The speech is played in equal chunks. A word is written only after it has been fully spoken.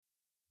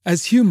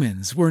As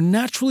humans, we're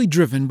naturally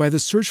driven by the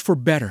search for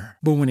better.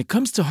 But when it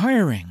comes to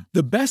hiring,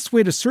 the best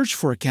way to search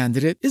for a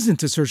candidate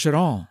isn't to search at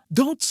all.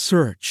 Don't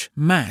search,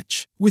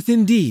 match with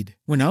Indeed.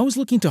 When I was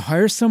looking to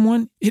hire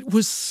someone, it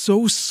was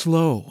so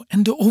slow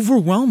and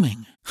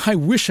overwhelming. I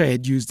wish I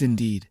had used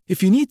Indeed.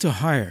 If you need to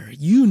hire,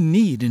 you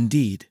need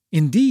Indeed.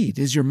 Indeed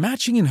is your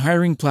matching and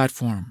hiring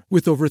platform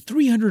with over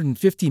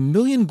 350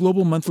 million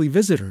global monthly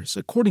visitors,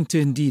 according to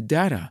Indeed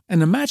data,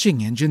 and a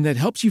matching engine that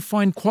helps you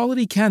find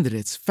quality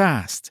candidates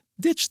fast.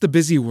 Ditch the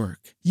busy work.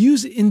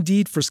 Use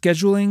Indeed for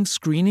scheduling,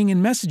 screening,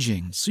 and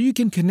messaging so you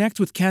can connect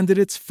with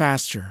candidates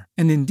faster.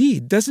 And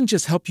Indeed doesn't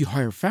just help you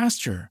hire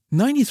faster.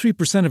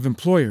 93% of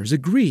employers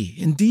agree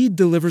Indeed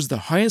delivers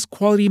the highest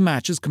quality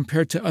matches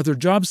compared to other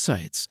job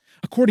sites,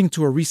 according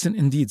to a recent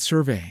Indeed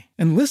survey.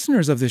 And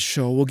listeners of this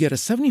show will get a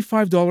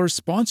 $75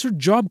 sponsored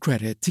job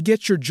credit to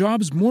get your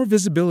jobs more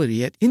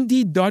visibility at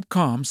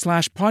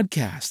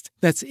Indeed.com/podcast.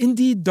 That's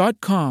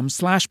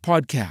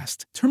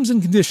Indeed.com/podcast. Terms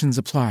and conditions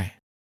apply.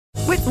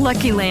 With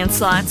Lucky Land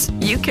Slots,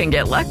 you can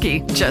get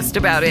lucky just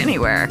about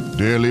anywhere.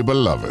 Dearly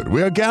beloved,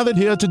 we are gathered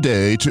here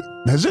today to...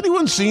 Has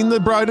anyone seen the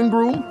bride and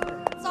groom?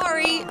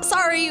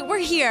 Sorry, we're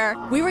here.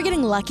 We were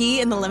getting lucky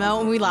in the limo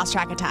and we lost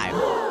track of time.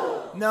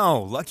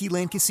 No, Lucky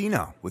Land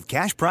Casino, with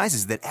cash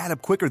prizes that add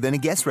up quicker than a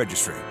guest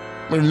registry.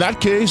 In that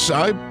case,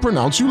 I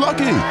pronounce you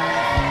lucky.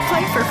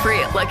 Play for free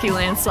at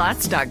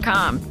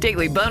LuckyLandSlots.com.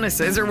 Daily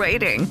bonuses are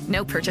waiting.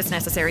 No purchase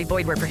necessary.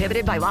 Void where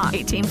prohibited by law.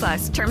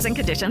 18+. Terms and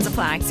conditions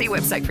apply. See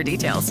website for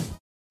details.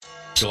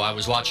 So I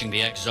was watching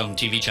the X Zone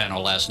TV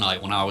channel last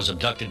night when I was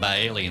abducted by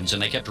aliens,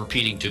 and they kept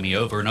repeating to me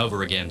over and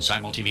over again,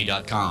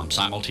 SimulTV.com,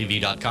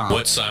 SimulTV.com.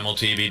 What's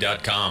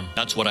SimulTV.com?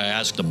 That's what I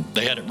asked them.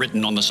 They had it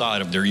written on the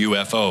side of their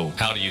UFO.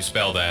 How do you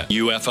spell that?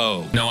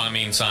 UFO. No, I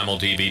mean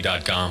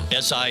SimulTV.com.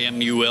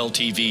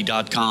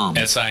 SIMULTV.com.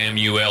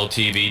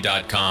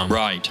 SIMULTV.com.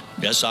 Right.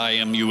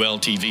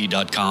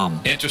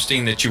 SIMULTV.com.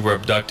 Interesting that you were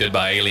abducted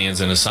by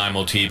aliens in a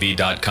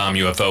SimulTV.com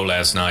UFO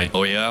last night.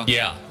 Oh, yeah?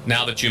 Yeah.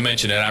 Now that you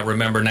mention it, I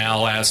remember now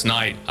last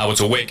night I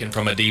was awakened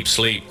from a deep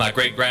sleep. My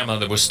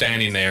great-grandmother was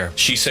standing there.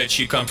 She said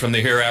she'd come from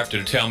the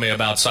hereafter to tell me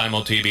about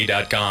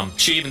SimulTV.com.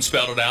 She even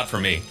spelled it out for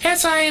me.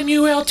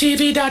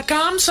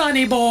 SIMULTV.com,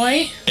 sonny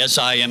boy.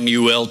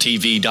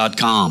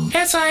 SIMULTV.com.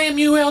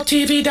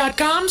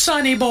 SIMULTV.com,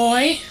 sonny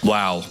boy.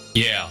 Wow.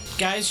 Yeah.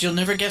 Guys, you'll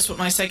never guess what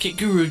my psychic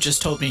guru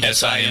just told me.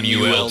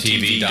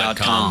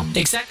 SIMULTV.com.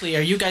 Exactly.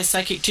 Are you guys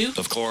psychic too?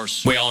 Of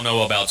course. We all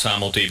know about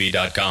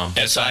SimulTV.com.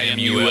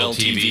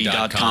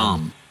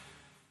 SIMULTV.com.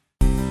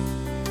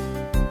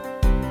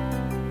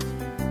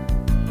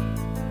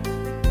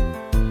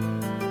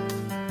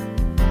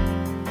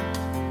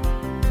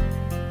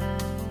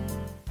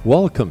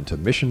 Welcome to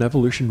Mission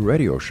Evolution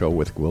Radio Show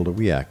with Gwilda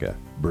Wiyaka,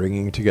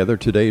 bringing together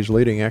today's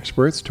leading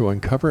experts to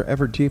uncover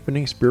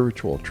ever-deepening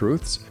spiritual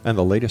truths and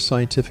the latest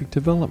scientific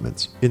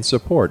developments in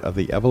support of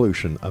the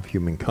evolution of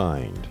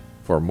humankind.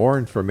 For more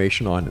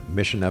information on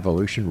Mission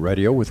Evolution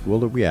Radio with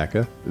Gwilda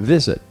Wiyaka,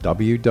 visit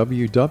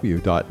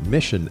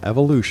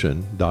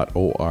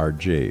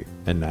www.missionevolution.org.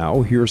 And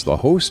now, here's the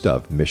host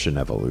of Mission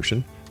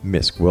Evolution,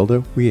 Miss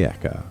Gwilda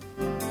Wiyaka.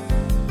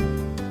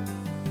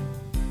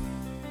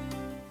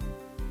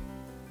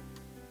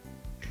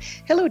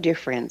 Hello, dear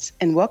friends,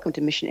 and welcome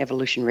to Mission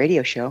Evolution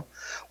Radio Show,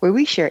 where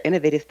we share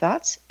innovative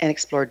thoughts and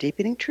explore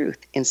deepening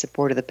truth in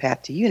support of the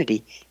path to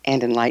unity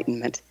and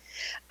enlightenment.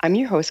 I'm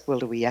your host,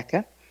 Gwilda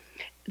Wiyaka.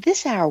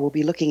 This hour we'll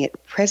be looking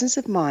at presence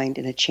of mind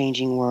in a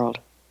changing world.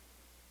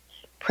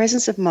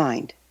 Presence of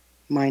mind,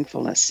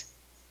 mindfulness.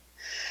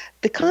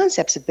 The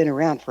concepts have been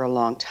around for a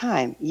long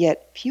time,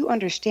 yet few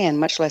understand,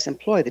 much less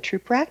employ the true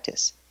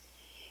practice,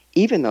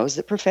 even those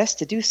that profess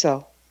to do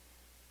so.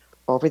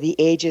 Over the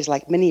ages,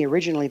 like many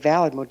originally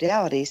valid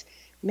modalities,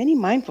 many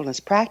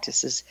mindfulness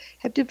practices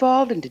have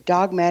devolved into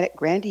dogmatic,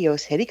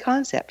 grandiose, heady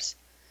concepts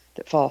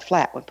that fall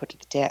flat when put to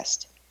the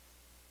test.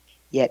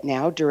 Yet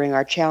now, during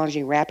our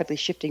challenging, rapidly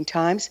shifting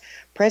times,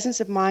 presence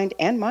of mind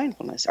and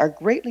mindfulness are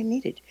greatly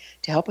needed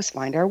to help us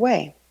find our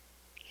way.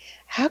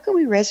 How can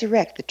we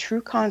resurrect the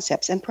true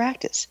concepts and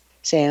practice,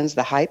 sans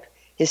the hype,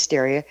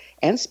 hysteria,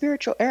 and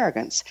spiritual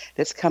arrogance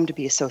that's come to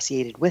be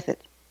associated with it?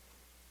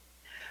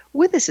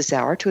 With us this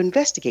hour to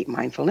investigate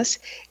mindfulness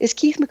is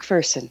Keith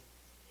McPherson.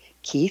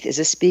 Keith is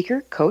a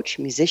speaker, coach,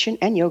 musician,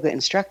 and yoga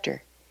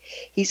instructor.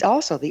 He's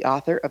also the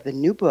author of the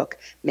new book,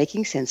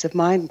 Making Sense of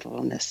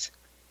Mindfulness.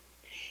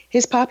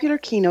 His popular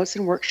keynotes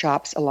and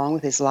workshops, along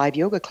with his live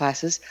yoga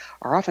classes,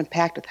 are often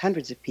packed with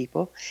hundreds of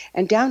people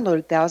and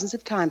downloaded thousands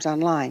of times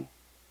online.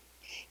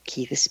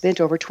 Keith has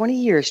spent over 20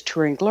 years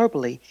touring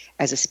globally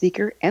as a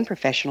speaker and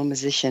professional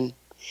musician.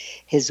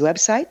 His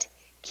website,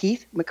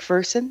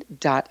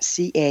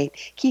 KeithMcPherson.ca.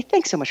 Keith,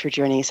 thanks so much for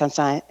joining us on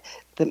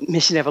the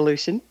Mission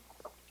Evolution.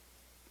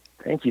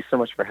 Thank you so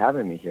much for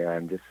having me here.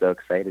 I'm just so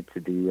excited to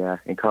be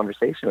in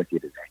conversation with you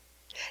today.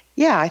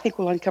 Yeah, I think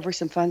we'll uncover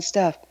some fun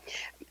stuff.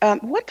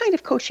 What kind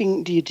of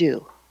coaching do you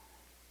do?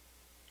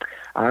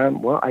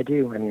 Well, I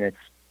do. I mean, it's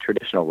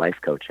traditional life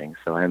coaching.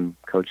 So I'm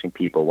coaching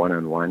people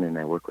one-on-one, and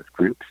I work with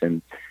groups.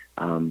 And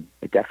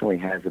it definitely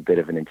has a bit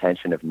of an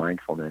intention of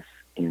mindfulness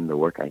in the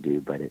work I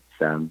do, but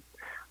it's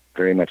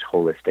very much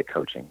holistic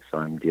coaching. So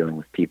I'm dealing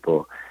with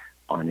people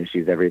on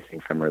issues, everything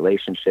from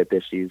relationship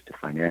issues to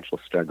financial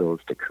struggles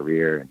to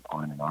career and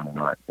on and on and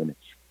on. And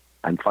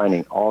I'm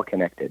finding all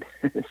connected.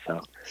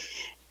 So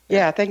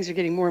yeah, things are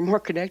getting more and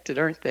more connected,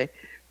 aren't they?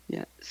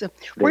 Yeah. So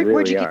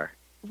where'd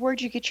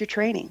you get your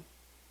training?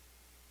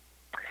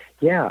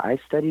 Yeah, I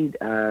studied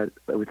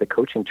with the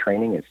Coaching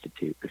Training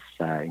Institute, this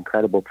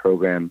incredible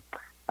program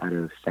out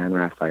of San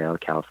Rafael,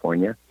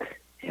 California.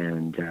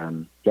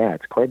 And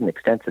it's quite an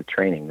extensive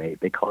training.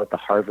 They call it the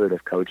Harvard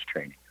of Coach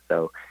Training.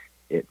 So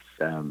it's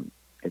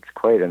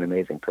quite an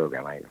amazing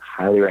program. I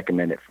highly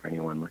recommend it for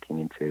anyone looking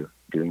into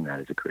doing that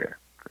as a career,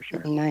 for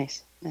sure.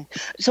 Nice.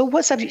 So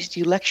what subjects do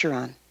you lecture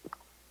on?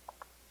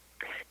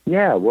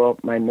 Yeah, well,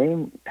 my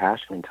main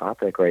passion and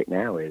topic right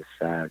now is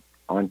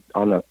on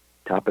the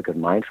topic of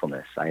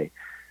mindfulness. I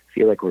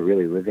feel like we're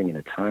really living in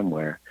a time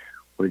where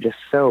we're just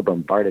so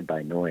bombarded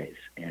by noise,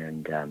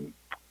 and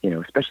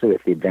especially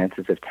with the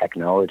advances of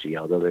technology,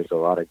 although there's a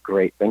lot of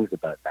great things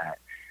about that,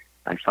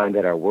 I find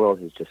that our world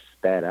has just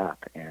sped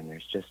up, and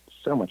there's just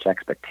so much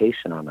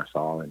expectation on us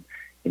all. And,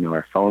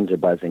 our phones are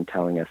buzzing,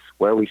 telling us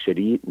where we should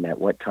eat and at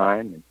what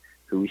time and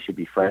who we should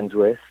be friends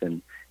with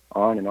and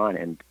on and on.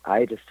 And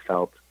I just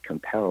felt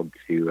compelled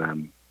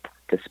to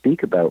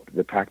speak about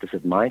the practice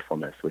of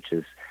mindfulness, which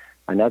is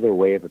another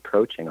way of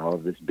approaching all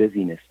of this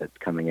busyness that's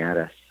coming at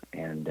us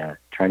and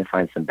trying to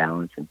find some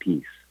balance and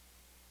peace.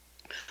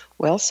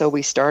 Well, so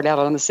we start out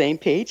on the same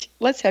page.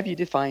 Let's have you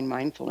define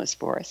mindfulness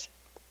for us.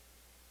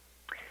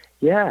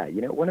 Yeah,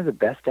 one of the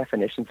best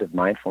definitions of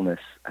mindfulness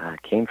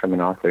came from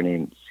an author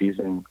named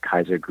Susan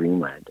Kaiser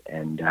Greenland,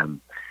 and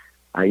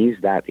I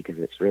use that because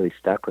it's really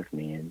stuck with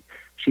me. And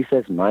she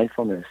says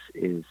mindfulness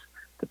is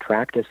the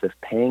practice of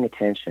paying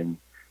attention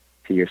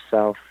to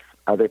yourself,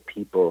 other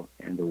people,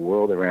 and the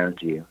world around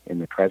you in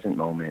the present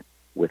moment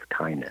with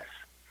kindness.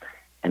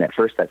 And at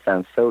first that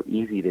sounds so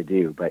easy to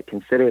do, but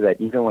consider that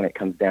even when it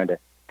comes down to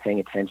paying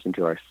attention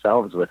to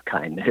ourselves with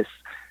kindness,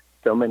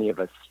 so many of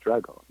us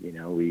struggle.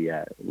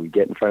 We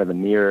get in front of the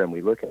mirror and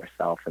we look at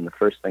ourselves, and the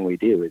first thing we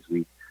do is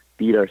we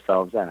beat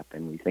ourselves up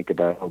and we think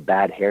about,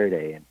 bad hair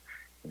day,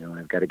 and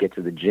I've got to get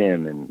to the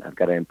gym and I've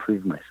got to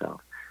improve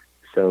myself.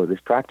 So this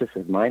practice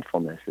of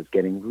mindfulness is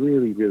getting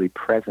really, really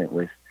present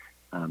with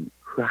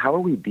how are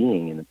we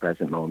being in the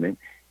present moment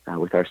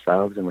with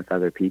ourselves and with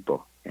other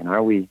people, and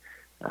are we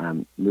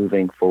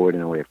moving forward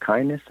in a way of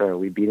kindness, or are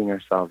we beating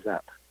ourselves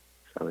up?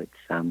 So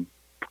it's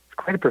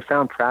quite a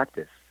profound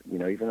practice.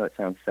 Even though it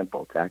sounds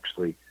simple, to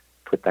actually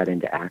put that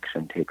into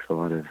action takes a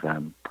lot of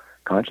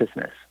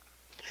consciousness.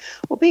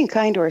 Well, being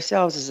kind to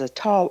ourselves is a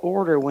tall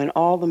order when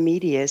all the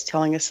media is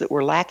telling us that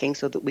we're lacking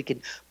so that we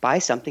can buy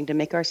something to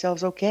make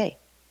ourselves okay.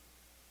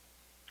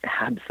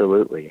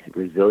 Absolutely.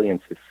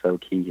 Resilience is so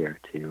key here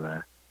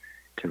to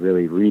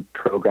really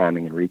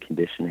reprogramming and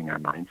reconditioning our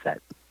mindset.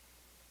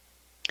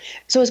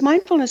 So is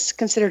mindfulness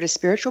considered a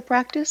spiritual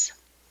practice?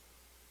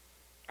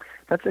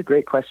 That's a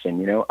great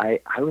question. I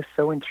was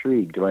so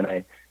intrigued when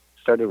I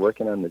started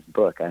working on this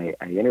book. I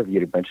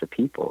interviewed a bunch of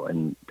people,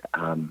 and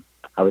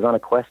I was on a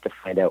quest to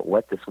find out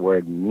what this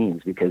word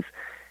means, because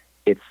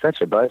it's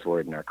such a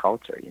buzzword in our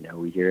culture.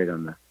 We hear it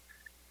on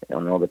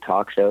all the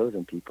talk shows,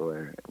 and people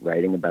are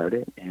writing about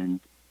it. And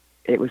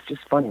it was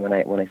just funny when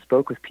I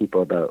spoke with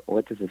people about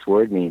what does this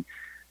word mean.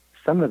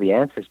 Some of the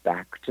answers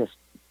back just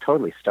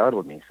totally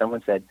startled me.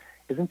 Someone said,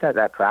 "Isn't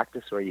that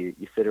practice where you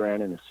sit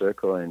around in a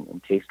circle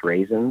and taste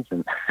raisins?"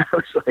 And I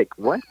was like,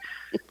 what?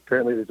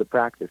 Apparently there's a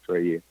practice where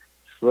you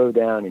slow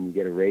down and you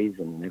get a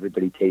raisin and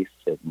everybody tastes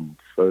it and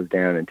slows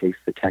down and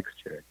tastes the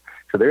texture.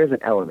 So there is an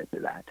element to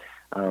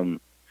that.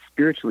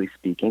 Spiritually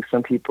speaking,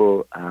 some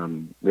people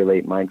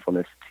relate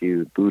mindfulness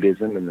to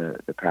Buddhism and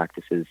the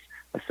practices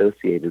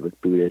associated with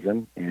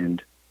Buddhism.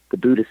 And the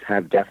Buddhists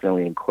have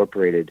definitely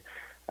incorporated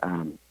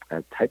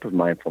a type of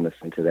mindfulness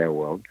into their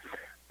world.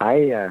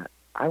 I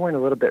went a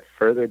little bit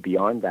further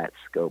beyond that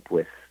scope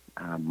with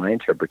my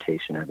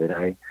interpretation of it.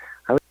 I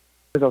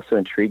was also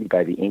intrigued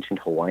by the ancient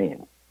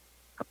Hawaiians.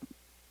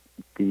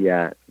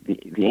 The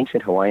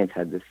ancient Hawaiians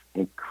had this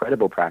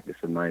incredible practice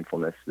of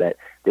mindfulness that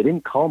they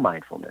didn't call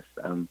mindfulness.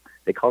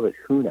 They called it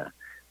huna.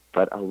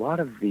 But a lot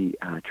of the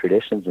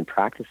traditions and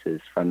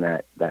practices from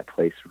that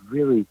place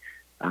really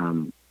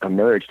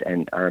emerged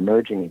and are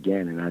emerging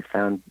again, and I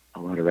found a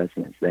lot of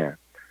resonance there.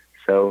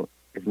 So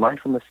is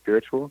mindfulness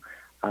spiritual?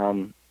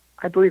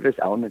 I believe there's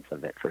elements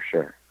of it for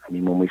sure. I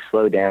mean, when we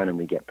slow down and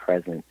we get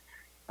present,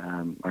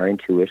 our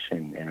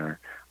intuition and our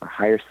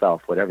higher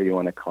self, whatever you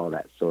want to call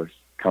that source,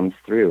 comes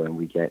through and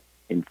we get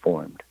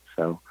informed.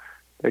 So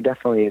there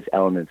definitely is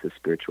elements of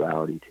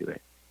spirituality to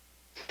it.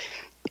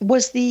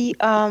 Was the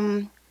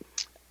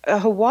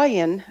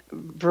Hawaiian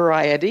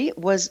variety,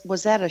 was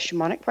that a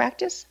shamanic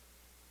practice?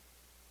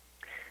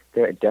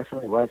 There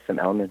definitely was some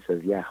elements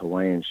of,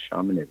 Hawaiian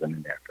shamanism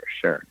in there for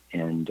sure.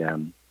 And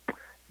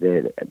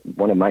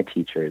one of my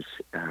teachers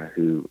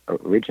who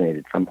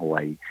originated from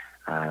Hawaii,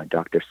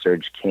 Dr.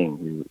 Serge King,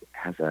 who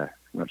has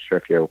I'm not sure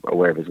if you're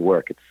aware of his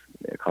work,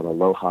 it's called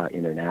Aloha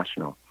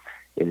International.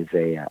 It is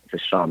a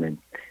shaman,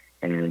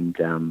 And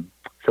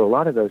so a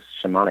lot of those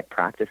shamanic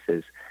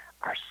practices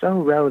are so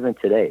relevant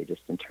today,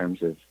 just in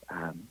terms of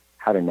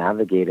how to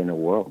navigate in a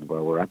world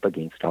where we're up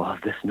against all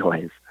of this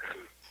noise.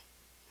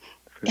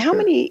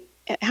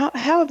 How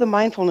have the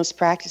mindfulness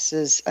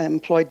practices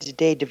employed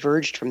today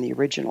diverged from the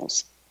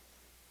originals?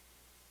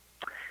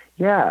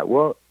 Yeah,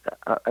 well,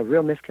 a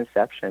real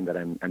misconception that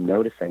I'm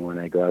noticing when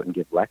I go out and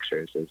give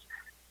lectures is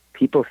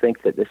people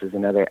think that this is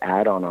another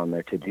add-on on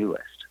their to-do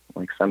list.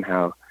 Like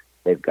somehow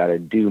they've got to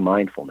do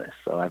mindfulness.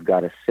 So I've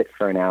got to sit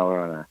for an hour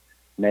on a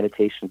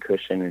meditation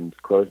cushion and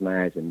close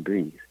my eyes and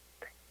breathe.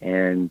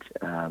 And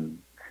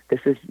this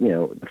is,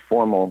 the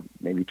formal,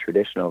 maybe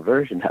traditional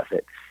version of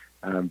it.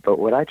 But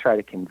what I try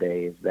to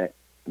convey is that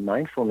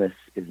mindfulness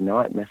is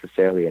not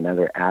necessarily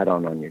another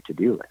add-on on your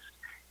to-do list.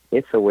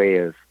 It's a way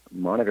of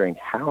monitoring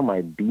how am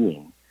I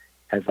being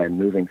as I'm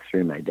moving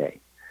through my day.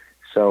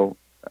 So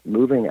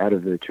moving out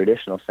of the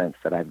traditional sense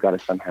that I've got to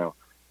somehow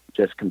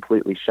just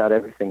completely shut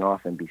everything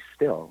off and be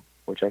still,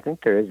 which I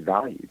think there is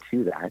value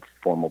to that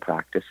formal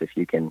practice if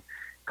you can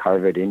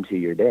carve it into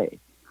your day.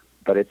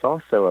 But it's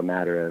also a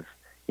matter of,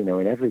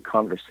 in every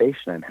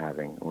conversation I'm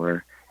having,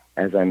 or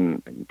as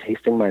I'm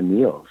tasting my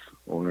meals,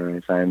 or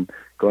as I'm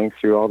going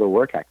through all the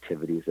work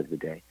activities of the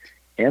day,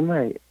 am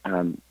I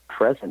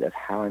present of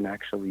how I'm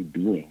actually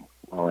being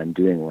while I'm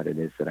doing what it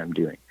is that I'm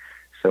doing?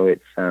 So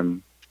it's,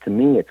 to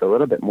me, it's a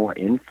little bit more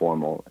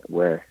informal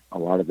where a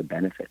lot of the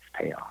benefits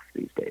pay off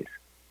these days.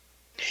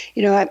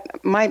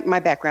 My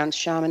background's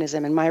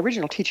shamanism, and my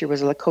original teacher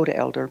was a Lakota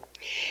elder.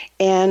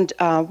 And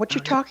what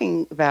you're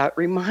talking about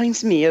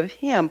reminds me of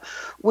him.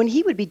 When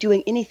he would be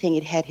doing anything,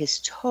 it had his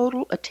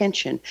total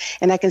attention.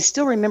 And I can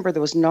still remember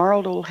those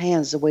gnarled old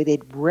hands, the way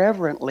they'd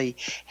reverently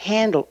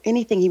handle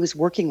anything he was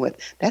working with.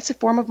 That's a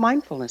form of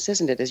mindfulness,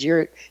 isn't it, as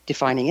you're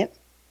defining it?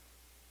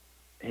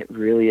 It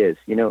really is.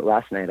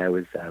 Last night I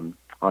was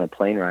on a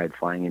plane ride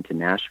flying into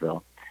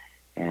Nashville,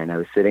 and I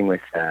was sitting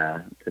with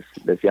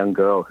this young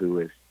girl who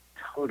was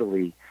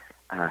totally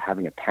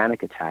having a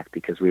panic attack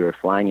because we were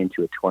flying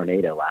into a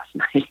tornado last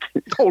night.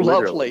 Oh,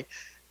 lovely.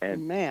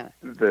 And man,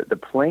 the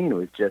plane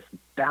was just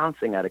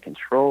bouncing out of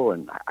control,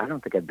 and I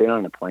don't think I've been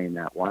on a plane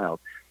that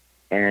wild.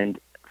 And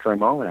for a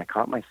moment, I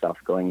caught myself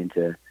going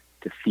into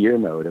fear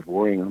mode of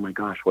worrying, oh my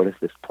gosh, what if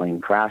this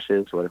plane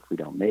crashes? What if we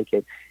don't make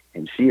it?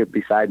 And she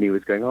beside me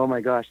was going, oh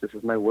my gosh, this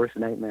is my worst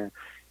nightmare.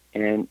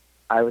 And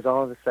I was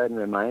all of a sudden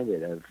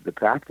reminded of the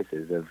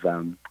practices of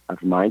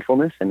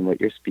mindfulness and what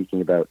you're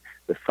speaking about,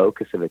 the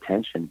focus of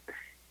attention.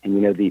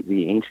 And,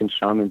 the ancient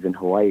shamans in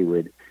Hawaii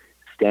would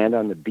stand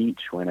on the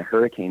beach when a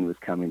hurricane was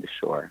coming to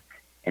shore,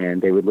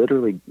 and they would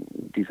literally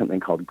do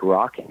something called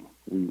grokking.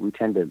 We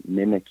tend to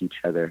mimic each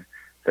other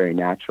very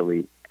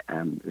naturally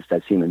just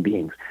as human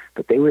beings,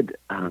 but they would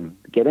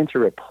get into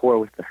rapport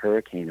with the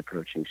hurricane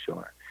approaching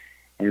shore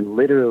and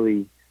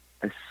literally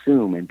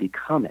assume and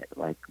become it,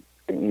 like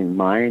in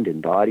mind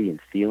and body and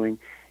feeling,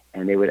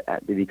 and they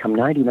become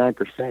 99%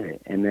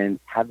 it, and then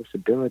have this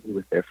ability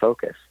with their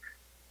focus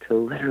to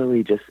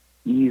literally just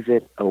ease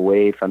it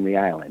away from the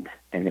island,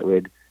 and it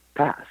would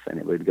pass and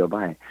it would go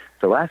by.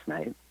 So last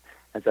night,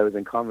 as I was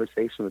in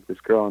conversation with this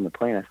girl on the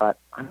plane, I thought,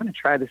 I'm going to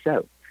try this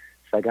out.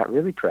 So I got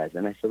really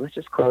present. I said, let's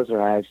just close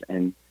our eyes,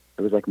 and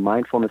it was like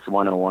mindfulness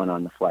 101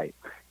 on the flight.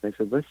 And I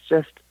said, let's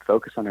just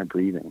focus on our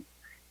breathing.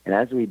 And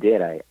as we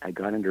did, I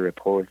got into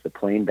rapport with the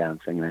plane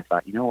bouncing, and I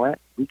thought, you know what?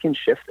 We can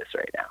shift this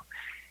right now.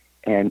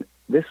 And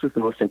this was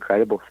the most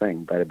incredible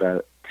thing. But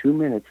about 2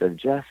 minutes of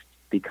just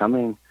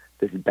becoming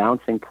this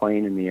bouncing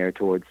plane in the air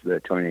towards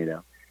the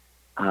tornado,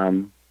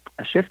 a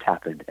shift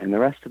happened, and the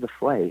rest of the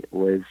flight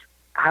was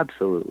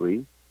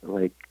absolutely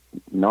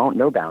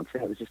no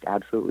bouncing. It was just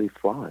absolutely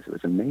flawless. It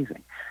was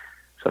amazing.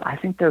 So I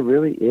think there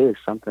really is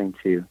something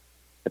to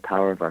the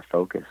power of our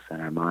focus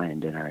and our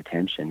mind and our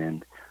attention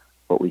and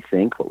what we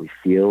think, what we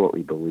feel, what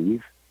we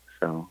believe.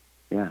 So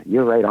yeah,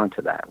 you're right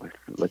onto that with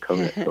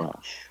Lakota as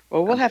well.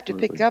 Well, we'll have to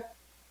pick up.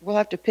 We'll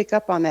have to pick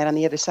up on that on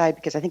the other side,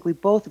 because I think we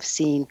both have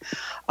seen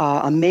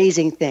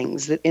amazing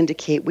things that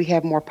indicate we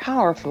have more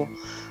powerful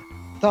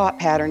thought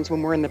patterns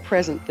when we're in the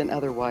present than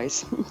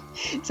otherwise.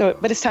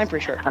 But it's time for a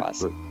short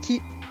pause.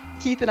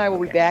 Keith and I will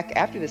be back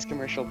after this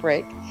commercial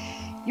break.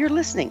 You're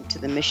listening to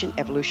the Mission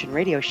Evolution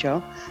Radio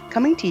Show,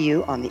 coming to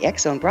you on the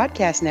X Zone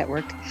Broadcast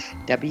Network,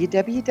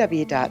 www.xzbn.net.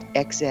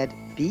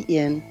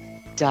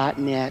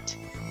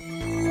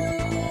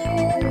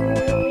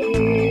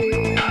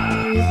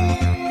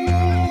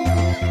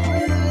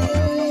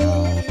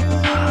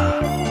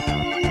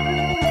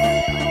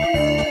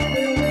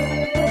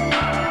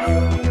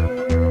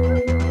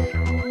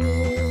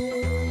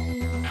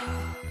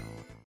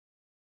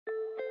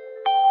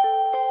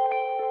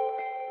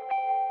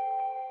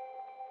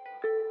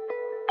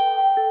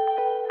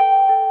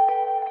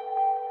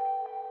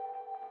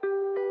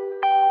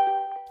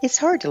 It's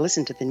hard to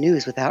listen to the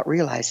news without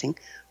realizing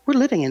we're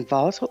living in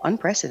volatile,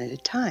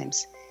 unprecedented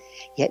times.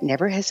 Yet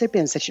never has there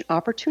been such an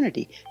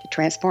opportunity to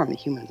transform the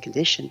human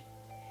condition.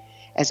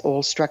 As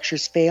old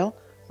structures fail,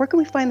 where can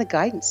we find the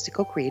guidance to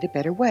co-create a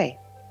better way?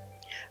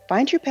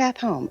 Find Your Path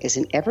Home is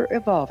an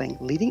ever-evolving,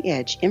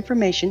 leading-edge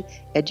information,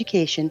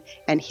 education,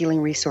 and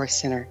healing resource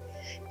center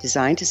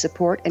designed to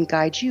support and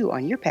guide you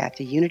on your path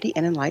to unity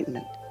and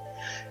enlightenment.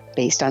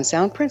 Based on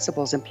sound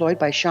principles employed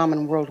by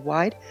shaman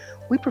worldwide,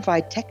 we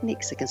provide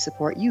techniques that can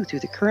support you through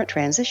the current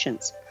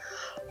transitions,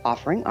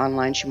 offering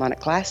online shamanic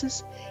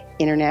classes,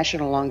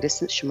 international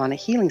long-distance shamanic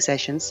healing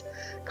sessions,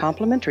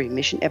 complimentary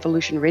Mission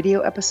Evolution radio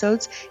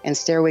episodes and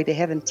Stairway to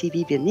Heaven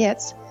TV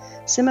vignettes,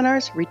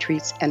 seminars,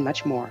 retreats, and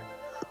much more.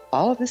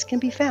 All of this can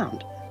be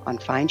found on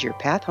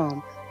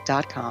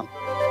findyourpathhome.com.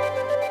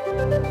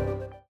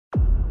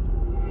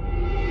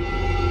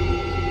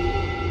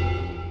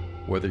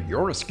 Whether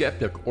you're a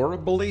skeptic or a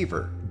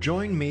believer,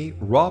 join me,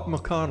 Rob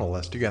McConnell,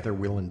 as together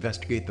we'll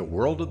investigate the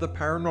world of the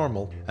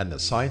paranormal and the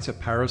science of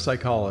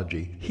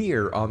parapsychology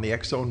here on the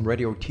X-Zone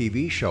Radio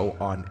TV show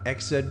on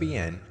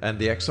XZBN and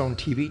the X-Zone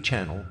TV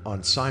channel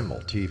on Simul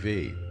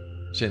TV.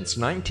 Since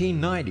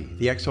 1990,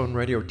 the X-Zone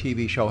Radio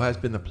TV show has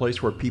been the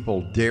place where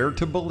people dare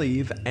to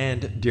believe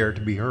and dare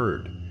to be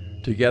heard.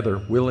 Together,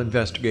 we'll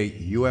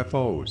investigate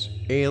UFOs,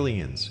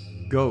 aliens,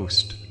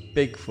 ghosts,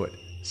 Bigfoot,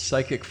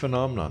 psychic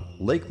phenomenon,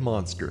 lake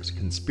monsters,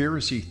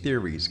 conspiracy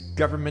theories,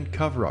 government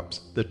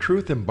cover-ups, the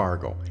truth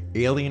embargo,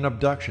 alien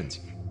abductions,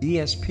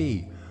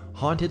 ESP,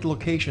 haunted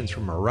locations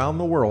from around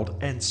the world,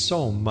 and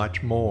so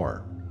much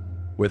more.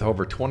 With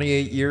over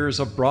 28 years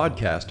of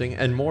broadcasting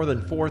and more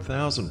than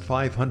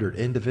 4,500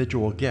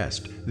 individual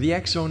guests, the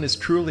X-Zone is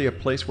truly a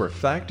place where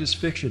fact is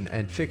fiction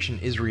and fiction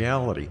is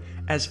reality,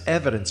 as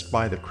evidenced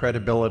by the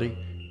credibility,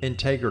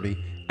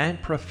 integrity,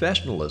 and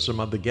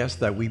professionalism of the guests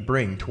that we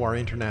bring to our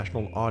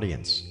international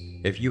audience.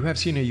 If you have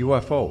seen a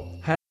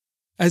UFO,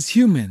 As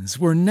humans,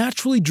 we're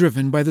naturally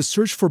driven by the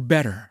search for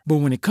better. But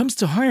when it comes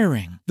to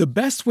hiring, the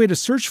best way to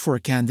search for a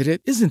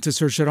candidate isn't to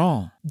search at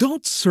all.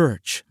 Don't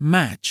search,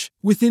 match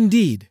with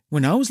Indeed.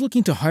 When I was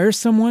looking to hire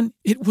someone,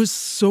 it was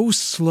so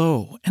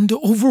slow and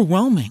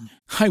overwhelming.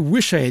 I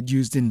wish I had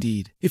used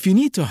Indeed. If you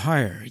need to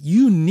hire,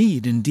 you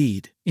need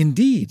Indeed.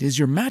 Indeed is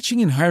your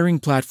matching and hiring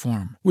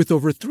platform with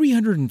over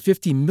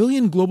 350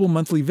 million global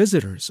monthly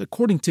visitors,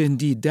 according to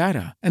Indeed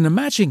data, and a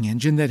matching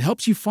engine that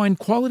helps you find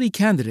quality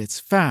candidates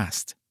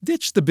fast.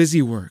 Ditch the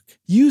busy work.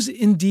 Use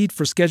Indeed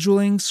for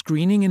scheduling,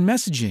 screening, and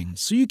messaging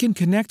so you can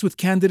connect with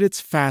candidates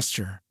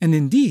faster. And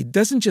Indeed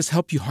doesn't just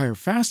help you hire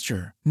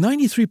faster.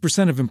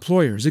 93% of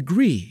employers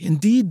agree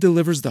Indeed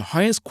delivers the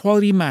highest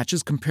quality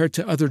matches compared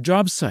to other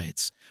job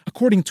sites,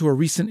 according to a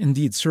recent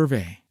Indeed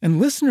survey. And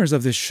listeners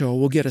of this show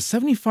will get a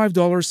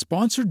 $75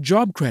 sponsored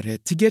job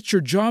credit to get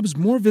your jobs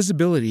more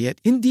visibility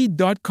at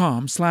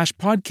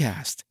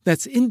Indeed.com/podcast.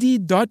 That's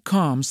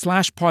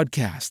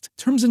Indeed.com/podcast.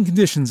 Terms and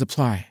conditions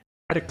apply.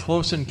 Had a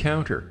close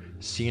encounter,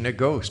 seen a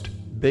ghost,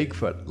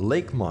 Bigfoot,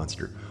 lake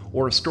monster,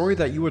 or a story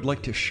that you would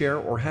like to share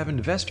or have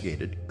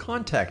investigated,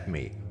 contact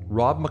me,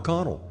 Rob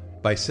McConnell,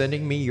 by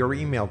sending me your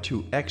email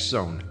to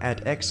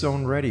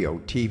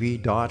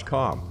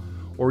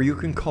xzone@xzoneradiotv.com, or you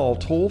can call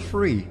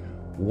toll-free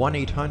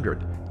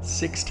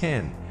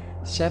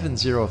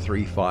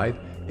 1-800-610-7035,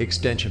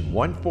 extension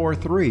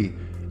 143,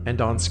 and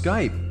on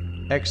Skype,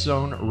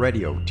 X-Zone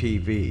Radio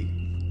TV.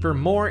 For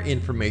more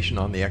information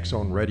on the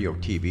X-Zone Radio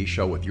TV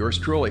show with yours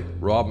truly,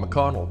 Rob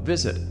McConnell,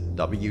 visit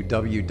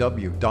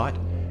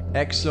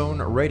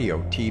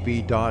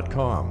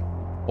www.xzoneradiotv.com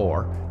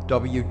or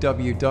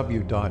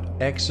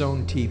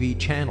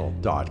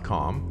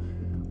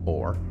www.xzonetvchannel.com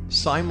or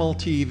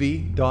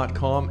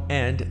simultv.com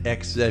and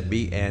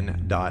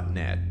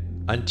xzbn.net.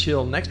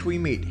 Until next we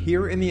meet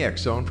here in the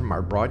X-Zone from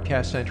our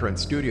broadcast center and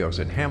studios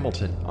in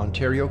Hamilton,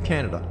 Ontario,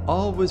 Canada,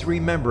 always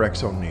remember,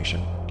 X-Zone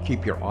Nation,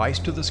 keep your eyes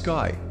to the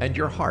sky and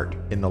your heart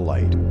in the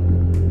light.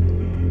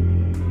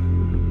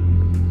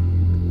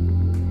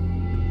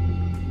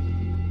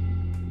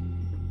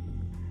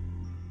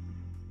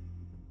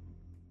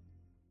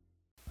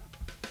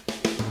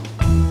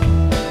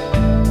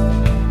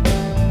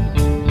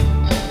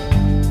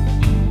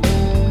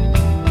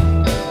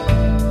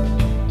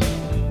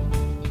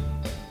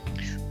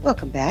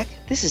 Welcome back.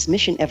 This is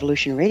Mission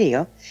Evolution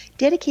Radio,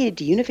 dedicated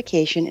to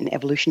unification and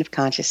evolution of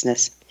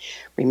consciousness.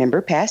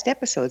 Remember, past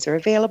episodes are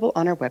available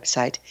on our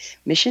website,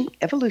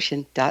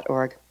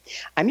 missionevolution.org.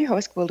 I'm your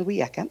host, Gwilda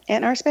Wiyaka,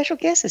 and our special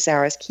guest this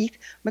hour is Keith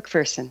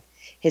McPherson.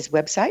 His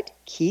website,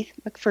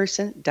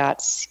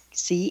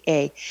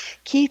 keithmcpherson.ca.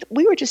 Keith,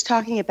 we were just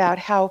talking about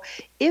how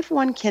if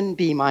one can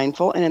be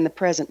mindful and in the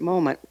present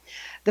moment,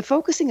 the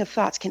focusing of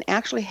thoughts can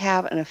actually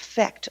have an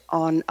effect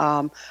on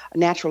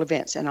natural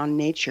events and on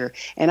nature.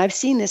 And I've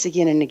seen this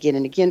again and again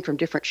and again from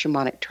different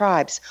shamanic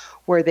tribes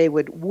where they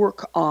would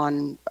work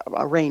on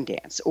a rain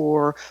dance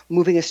or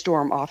moving a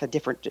storm off a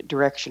different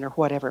direction or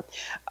whatever.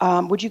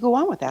 Would you go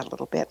on with that a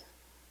little bit?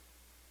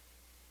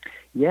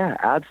 Yeah,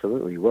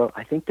 absolutely. Well,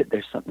 I think that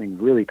there's something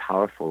really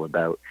powerful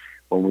about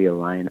when we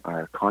align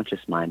our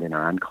conscious mind and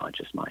our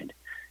unconscious mind.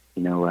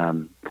 You know,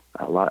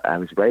 I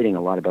was writing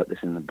a lot about this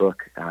in the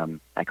book.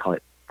 I call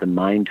it the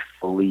mind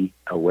fully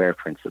aware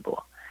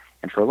principle.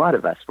 And for a lot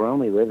of us, we're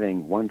only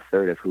living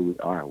 1/3 of who we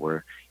are.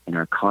 We're in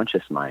our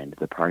conscious mind,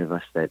 the part of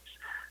us that's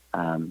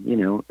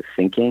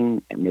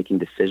thinking and making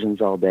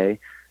decisions all day.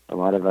 A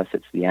lot of us,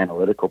 it's the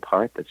analytical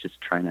part that's just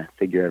trying to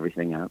figure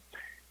everything out.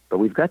 But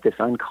we've got this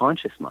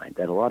unconscious mind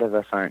that a lot of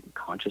us aren't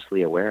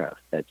consciously aware of,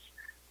 that's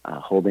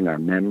holding our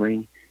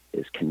memory,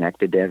 is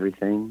connected to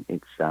everything.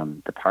 It's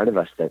the part of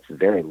us that's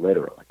very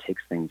literal. It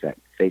takes things at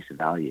face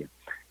value.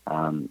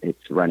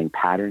 It's running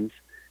patterns.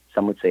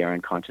 Some would say our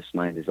unconscious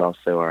mind is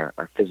also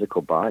our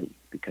physical body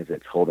because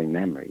it's holding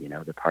memory,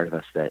 the part of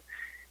us that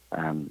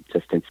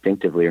just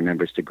instinctively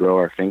remembers to grow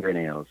our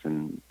fingernails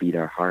and beat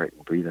our heart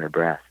and breathe our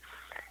breath.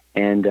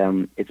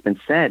 And it's been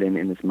said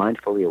in this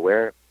mindfully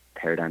aware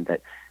paradigm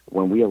that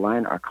when we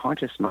align our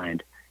conscious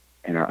mind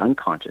and our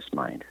unconscious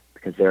mind,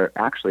 because they're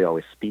actually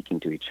always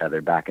speaking to each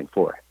other back and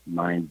forth,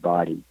 mind,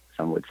 body,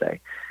 some would say.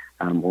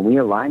 When we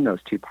align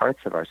those two parts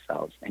of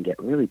ourselves and get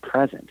really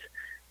present,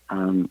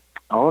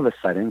 all of a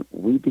sudden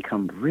we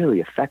become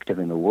really effective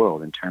in the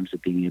world in terms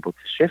of being able to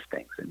shift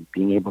things and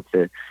being able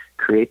to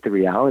create the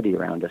reality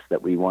around us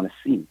that we want to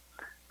see.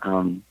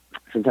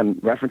 Since I'm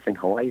referencing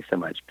Hawaii so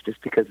much,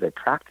 just because their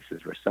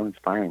practices were so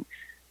inspiring,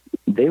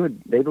 they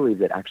believe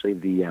that actually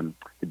the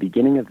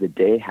beginning of the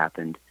day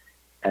happened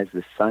as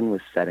the sun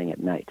was setting at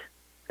night.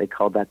 They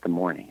called that the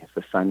morning, as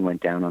the sun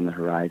went down on the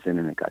horizon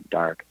and it got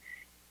dark.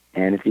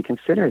 And if you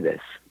consider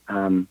this,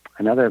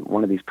 another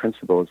one of these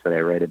principles that I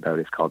write about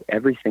is called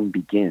everything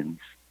begins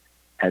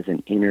as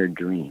an inner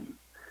dream.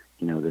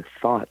 The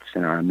thoughts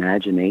and our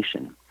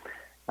imagination,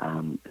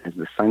 as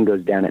the sun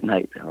goes down at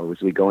night, or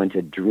as we go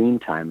into dream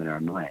time in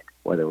our mind,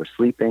 whether we're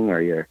sleeping or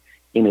you're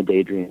in a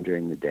daydream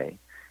during the day,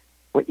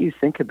 what you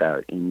think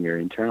about in your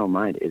internal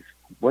mind is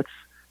what's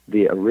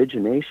the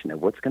origination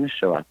of what's going to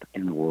show up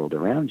in the world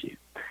around you.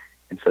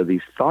 And so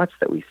these thoughts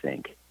that we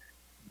think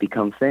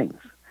become things.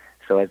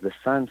 So as the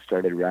sun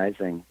started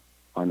rising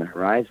on the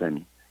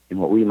horizon in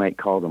what we might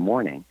call the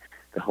morning,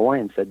 the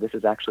Hawaiians said this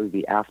is actually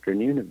the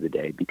afternoon of the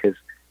day, because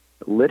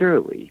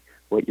literally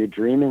what you're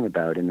dreaming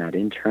about in that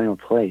internal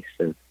place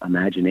of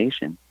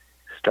imagination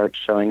starts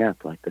showing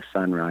up like the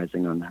sun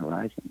rising on the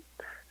horizon.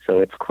 So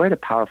it's quite a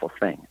powerful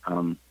thing.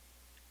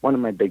 One of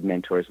my big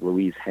mentors,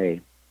 Louise Hay,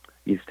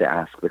 used to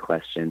ask the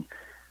question,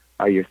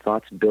 are your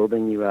thoughts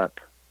building you up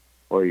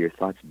or are your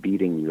thoughts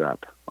beating you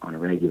up on a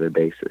regular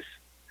basis?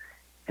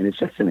 And it's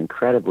just an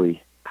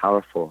incredibly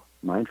powerful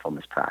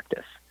mindfulness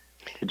practice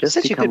to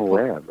just become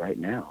aware of right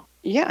now.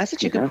 Yeah, that's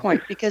such a good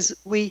point, because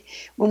when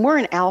we're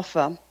in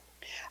alpha,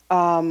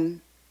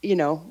 we're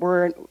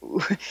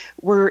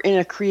in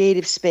a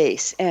creative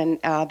space, and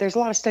there's a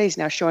lot of studies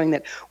now showing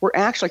that we're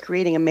actually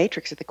creating a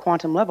matrix at the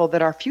quantum level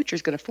that our future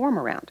is going to form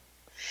around.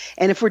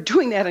 And if we're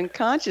doing that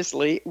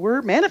unconsciously,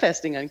 we're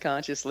manifesting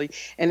unconsciously,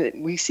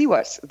 and we see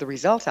what's the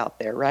results out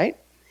there, right?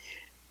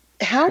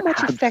 How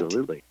much effect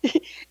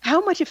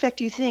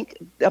do you think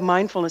a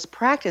mindfulness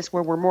practice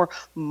where we're more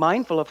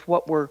mindful of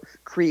what we're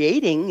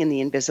creating in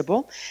the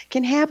invisible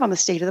can have on the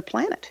state of the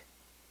planet?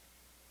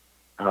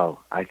 Oh,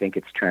 I think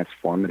it's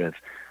transformative.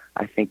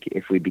 I think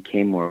if we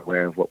became more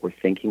aware of what we're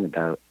thinking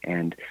about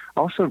and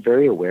also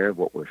very aware of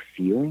what we're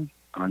feeling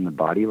on the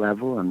body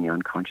level, on the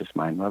unconscious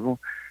mind level,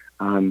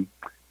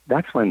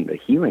 that's when the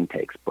healing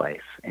takes place.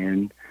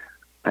 And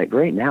like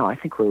right now, I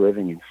think we're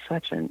living in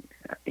such an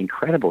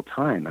incredible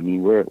time. I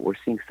mean, we're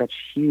seeing such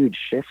huge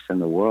shifts in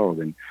the world,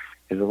 and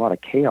there's a lot of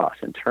chaos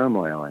and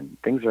turmoil, and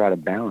things are out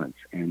of balance.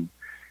 And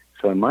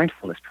so a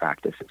mindfulness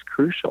practice is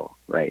crucial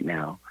right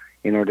now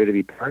in order to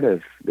be part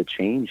of the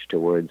change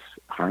towards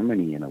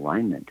harmony and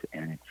alignment.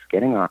 And it's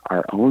getting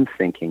our own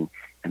thinking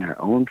and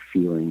our own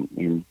feeling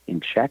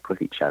in check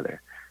with each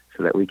other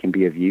so that we can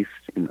be of use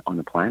on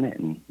the planet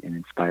and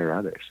inspire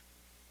others.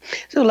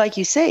 So like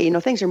you say,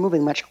 things are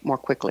moving much more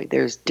quickly.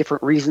 There's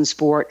different reasons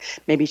for it.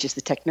 Maybe it's just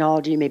the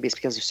technology. Maybe it's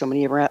because there's so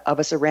many of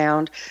us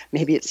around.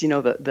 Maybe it's,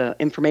 the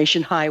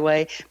information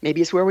highway.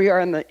 Maybe it's where we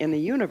are in the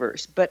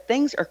universe. But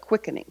things are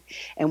quickening,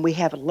 and we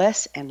have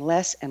less and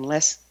less and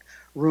less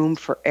room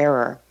for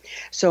error.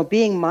 So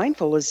being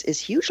mindful is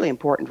hugely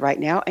important right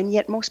now, and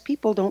yet most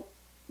people don't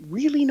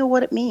really know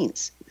what it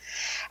means.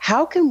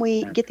 How can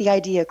we get the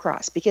idea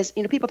across? Because,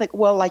 people think,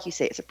 well, like you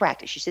say, it's a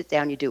practice. You sit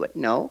down, you do it.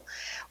 No.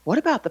 What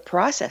about the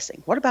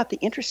processing? What about the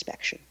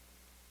introspection?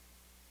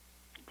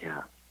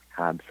 Yeah,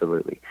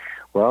 absolutely.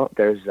 Well,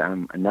 there's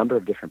a number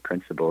of different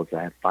principles.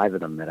 I have 5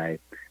 of them that I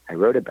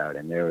wrote about,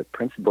 and they're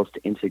principles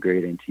to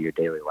integrate into your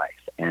daily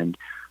life. And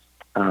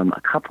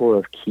a couple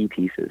of key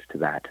pieces to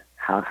that.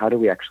 How do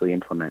we actually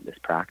implement this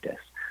practice?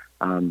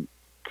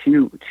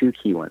 Two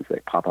key ones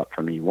that pop up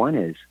for me. One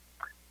is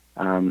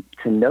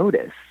to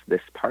notice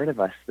this part of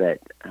us that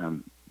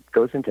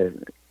goes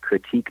into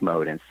critique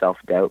mode and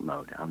self-doubt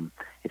mode.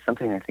 It's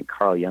something I think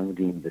Carl Jung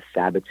deemed the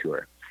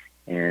saboteur.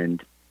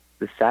 And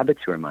the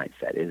saboteur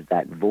mindset is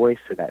that voice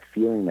or that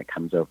feeling that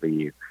comes over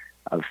you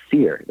of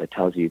fear that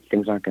tells you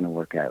things aren't going to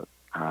work out.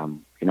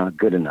 You're not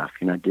good enough.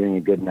 You're not doing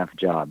a good enough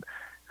job.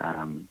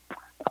 On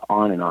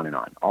and on and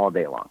on, all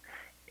day long.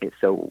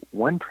 So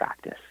one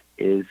practice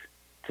is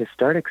to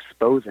start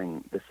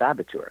exposing the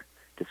saboteur,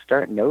 to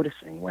start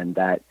noticing when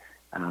that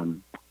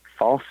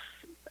false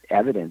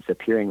evidence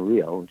appearing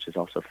real, which is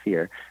also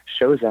fear,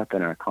 shows up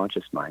in our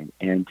conscious mind,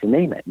 and to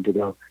name it and to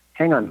go,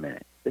 hang on a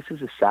minute, this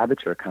is a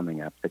saboteur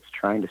coming up that's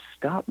trying to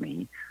stop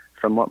me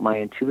from what my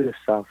intuitive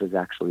self is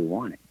actually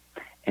wanting.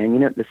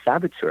 And, the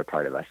saboteur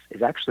part of us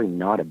is actually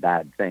not a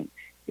bad thing.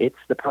 It's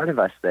the part of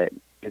us that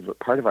is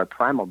part of our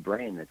primal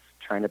brain that's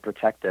trying to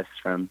protect us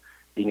from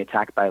being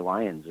attacked by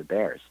lions or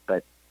bears.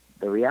 But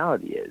the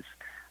reality is,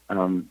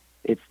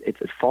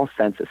 it's a false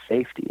sense of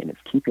safety, and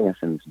it's keeping us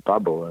in this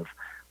bubble of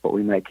what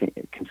we might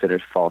consider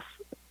false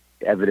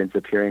evidence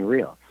appearing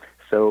real.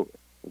 So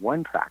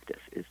one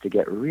practice is to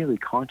get really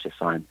conscious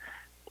on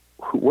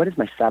what does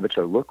my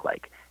saboteur look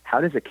like? How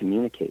does it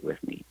communicate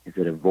with me? Is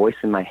it a voice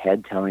in my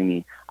head telling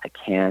me I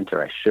can't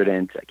or I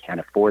shouldn't, I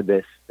can't afford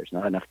this, there's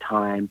not enough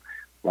time,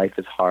 life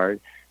is hard?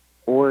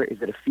 Or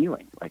is it a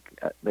feeling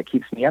that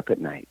keeps me up at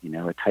night,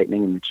 a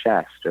tightening in the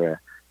chest or a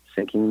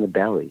sinking in the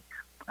belly?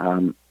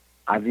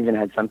 I've even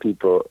had some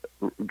people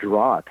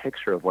draw a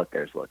picture of what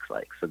theirs looks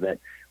like so that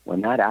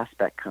when that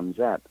aspect comes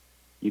up,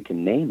 you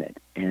can name it.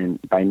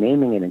 And by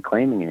naming it and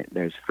claiming it,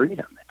 there's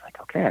freedom. It's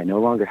like, okay, I no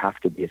longer have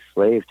to be a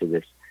slave to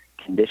this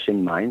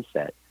conditioned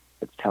mindset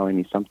that's telling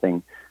me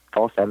something,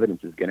 false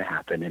evidence is going to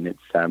happen. And it's,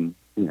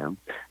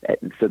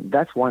 so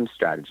that's one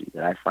strategy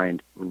that I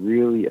find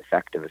really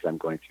effective as I'm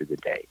going through the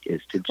day,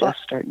 is to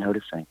just start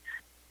noticing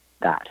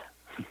that.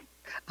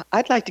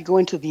 I'd like to go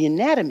into the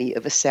anatomy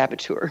of a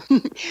saboteur.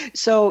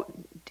 So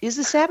is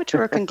the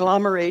saboteur a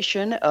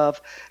conglomeration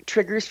of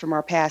triggers from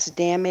our past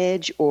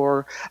damage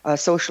or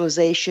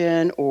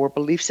socialization or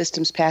belief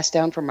systems passed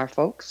down from our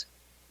folks?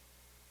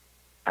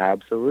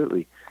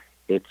 Absolutely.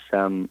 It's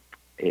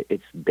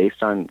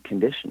based on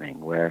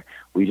conditioning where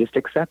we just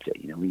accept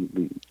it.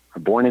 We are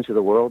born into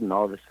the world, and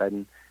all of a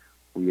sudden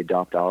we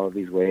adopt all of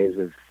these ways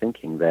of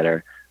thinking that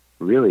are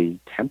really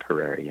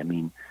temporary.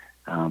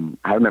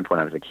 I remember when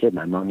I was a kid,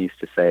 my mom used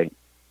to say,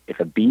 if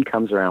a bee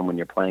comes around when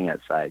you're playing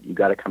outside, you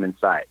got to come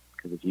inside,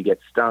 because if you get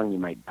stung, you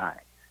might die.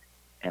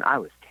 And I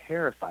was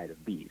terrified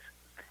of bees.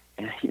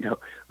 And,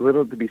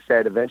 little to be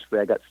said, eventually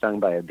I got stung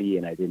by a bee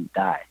and I didn't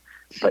die.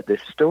 But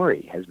this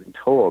story has been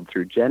told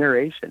through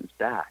generations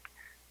back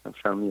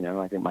from,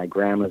 I think my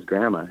grandma's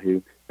grandma,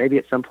 who maybe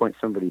at some point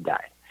somebody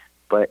died.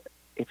 But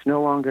it's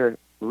no longer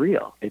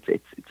real.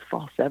 It's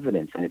false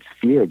evidence, and it's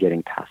fear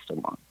getting passed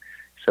along.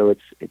 So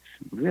it's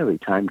really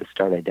time to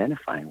start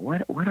identifying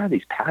what are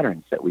these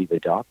patterns that we've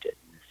adopted,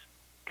 this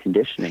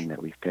conditioning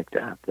that we've picked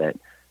up that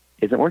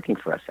isn't working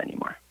for us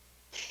anymore.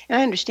 And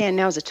I understand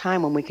now is a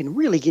time when we can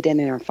really get in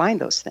there and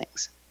find those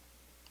things.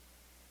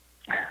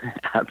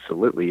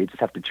 Absolutely. You just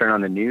have to turn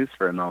on the news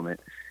for a moment,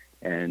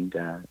 and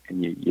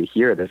you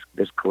hear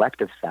this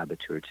collective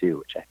saboteur too,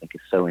 which I think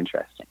is so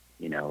interesting.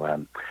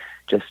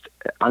 Just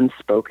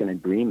unspoken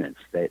agreements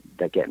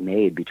that get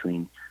made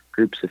between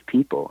groups of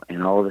people,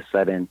 and all of a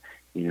sudden,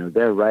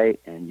 they're right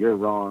and you're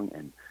wrong,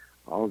 and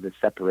all of the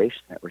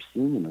separation that we're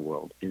seeing in the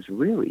world is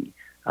really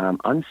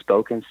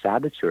unspoken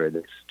saboteur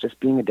that's just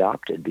being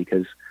adopted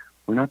because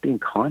we're not being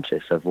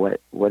conscious of what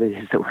it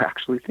is that we're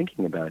actually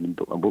thinking about and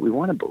what we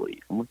want to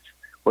believe and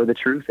where the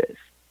truth is,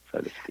 so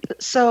to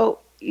speak. So,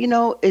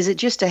 is it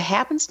just a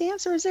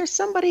happenstance, or is there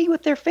somebody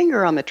with their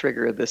finger on the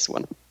trigger of this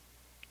one?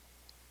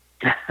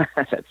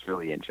 That's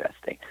really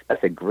interesting.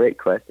 That's a great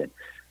question.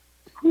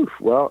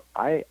 Well,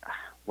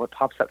 what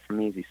pops up for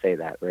me as you say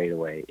that right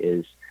away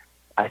is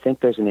I think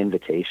there's an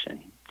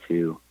invitation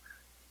to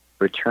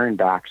return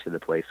back to the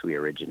place we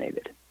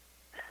originated.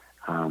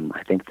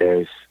 I think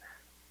there's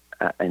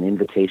an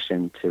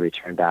invitation to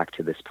return back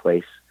to this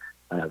place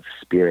of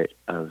spirit,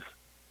 of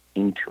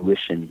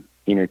intuition,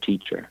 inner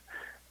teacher.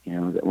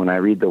 When I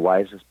read the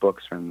wisest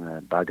books from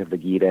the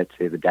Bhagavad Gita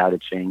to the Tao Te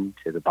Ching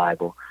to the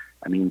Bible,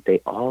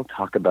 they all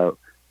talk about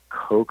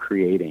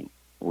co-creating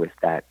with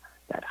that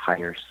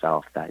higher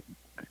self, that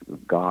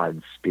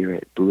God,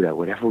 spirit, Buddha,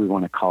 whatever we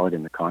want to call it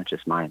in the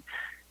conscious mind,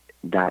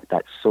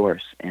 that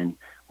source. And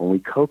when we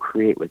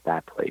co-create with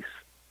that place,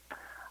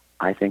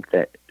 I think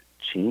that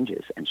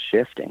changes and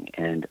shifting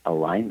and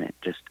alignment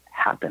just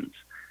happens.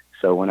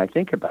 So when I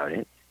think about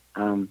it,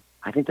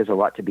 I think there's a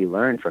lot to be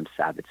learned from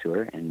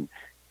saboteur, and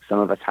some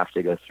of us have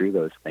to go through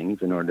those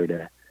things in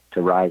order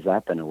to rise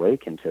up and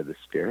awaken to the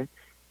spirit.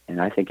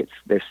 And I think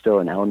there's still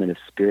an element of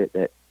spirit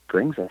that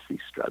brings us these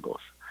struggles.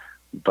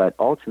 But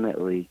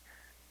ultimately,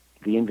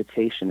 the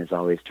invitation is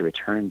always to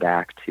return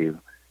back to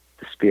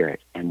the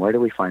spirit. And where do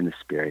we find the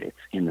spirit? It's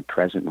in the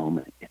present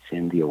moment. It's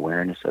in the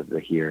awareness of the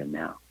here and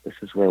now. This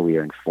is where we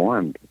are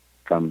informed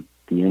from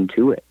the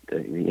intuit, the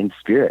in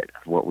spirit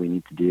of what we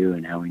need to do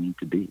and how we need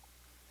to be.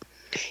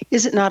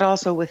 Is it not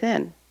also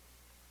within?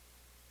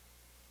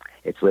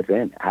 It's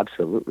within,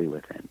 absolutely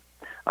within.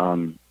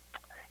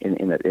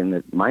 In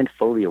the mind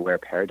fully aware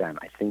paradigm,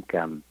 I think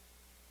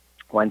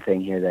one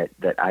thing here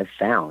that I've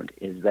found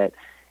is that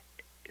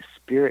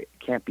spirit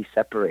can't be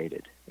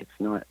separated. It's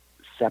not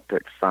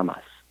separate from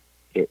us.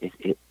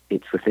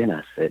 It's within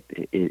us.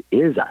 It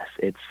is us.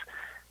 It's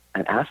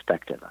an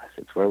aspect of us.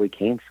 It's where we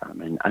came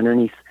from. And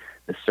underneath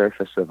the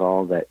surface of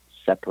all that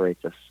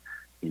separates us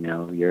You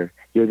know, you're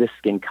this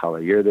skin color,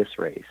 you're this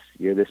race,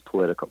 you're this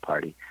political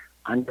party.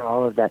 Under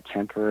all of that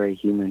temporary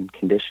human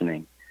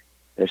conditioning,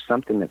 there's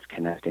something that's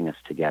connecting us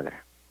together.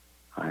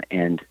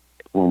 And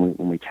when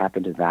we tap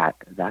into that,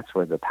 that's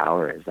where the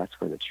power is. That's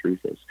where the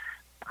truth is.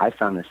 I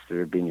found this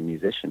through being a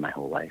musician my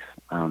whole life.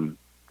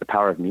 The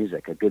power of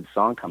music. A good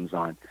song comes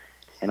on,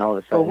 and all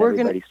of a sudden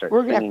everybody starts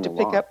singing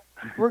along.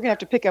 We're going to have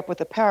to pick up with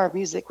the power of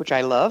music, which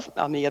I love,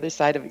 on the other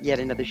side of yet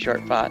another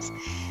short pause.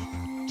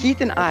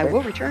 Keith and I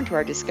will return to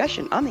our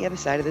discussion on the other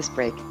side of this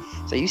break.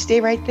 So you stay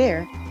right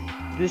there.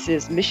 This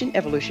is Mission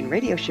Evolution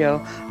Radio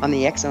Show on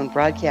the X Zone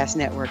Broadcast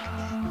Network,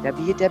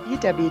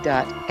 www.xzbn.net.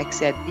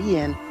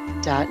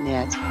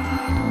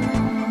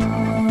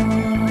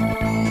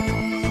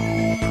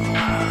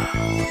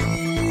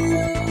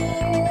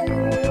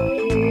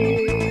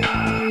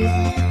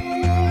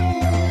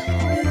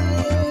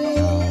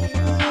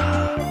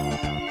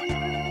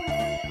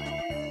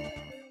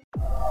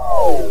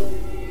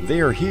 They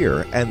are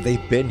here, and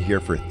they've been here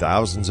for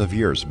thousands of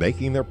years,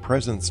 making their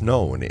presence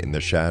known in the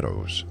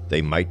shadows.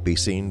 They might be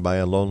seen by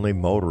a lonely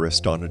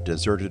motorist on a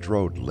deserted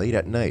road late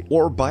at night,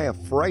 or by a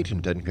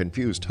frightened and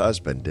confused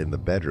husband in the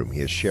bedroom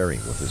he is sharing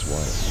with his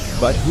wife.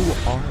 But who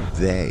are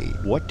they?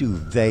 What do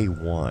they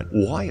want?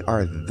 Why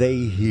are they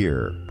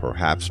here?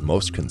 Perhaps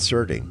most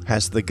concerning,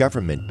 has the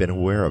government been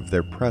aware of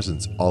their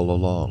presence all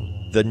along?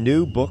 The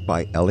new book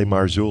by L.A.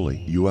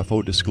 Marzulli,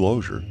 UFO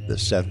Disclosure, the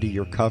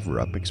 70-year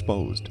cover-up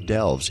exposed,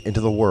 delves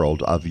into the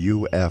world of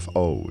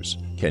UFOs.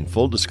 Can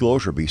full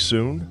disclosure be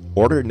soon?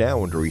 Order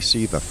now and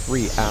receive a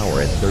free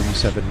hour and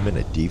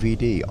 37-minute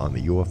DVD on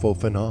the UFO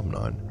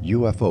phenomenon.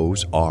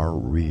 UFOs are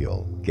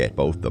real. Get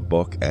both the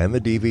book and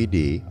the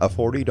DVD, a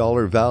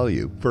 $40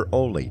 value, for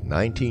only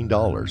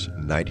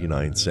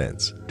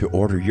 $19.99. To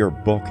order your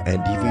book and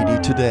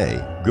DVD today,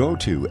 go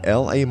to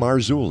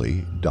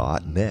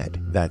lamarzulli.net.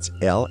 That's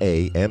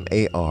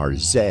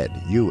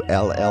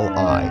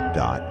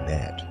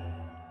LAMARZULLI.net.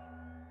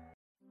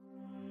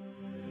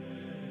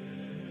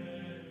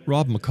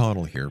 Rob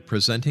McConnell here,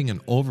 presenting an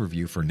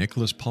overview for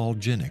Nicholas Paul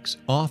Jennings,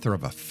 author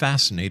of a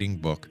fascinating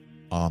book,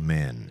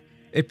 Amen.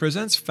 It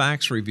presents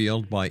facts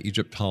revealed by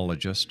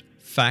Egyptologists,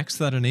 facts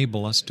that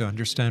enable us to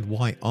understand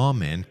why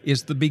Amen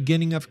is the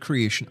beginning of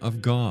creation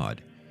of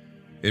God.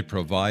 It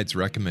provides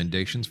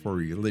recommendations for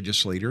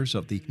religious leaders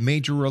of the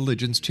major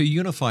religions to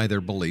unify their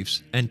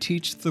beliefs and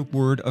teach the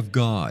Word of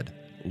God.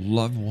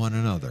 Love one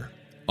another.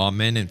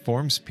 Amen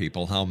informs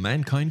people how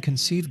mankind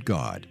conceived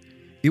God.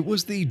 It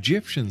was the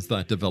Egyptians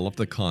that developed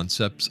the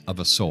concepts of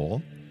a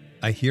soul,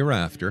 a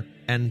hereafter,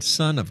 and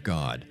Son of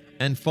God.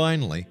 And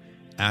finally,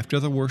 after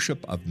the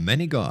worship of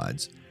many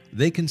gods,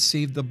 they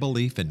conceived the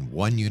belief in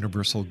one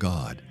universal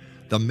God,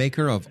 the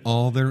maker of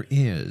all there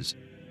is.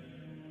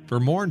 For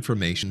more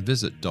information,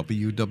 visit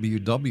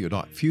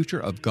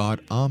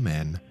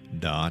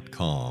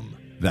www.futureofgodamen.com.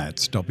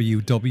 That's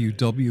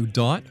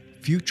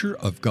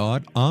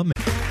www.futureofgodamen.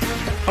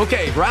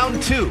 Okay,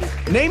 round two.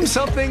 Name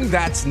something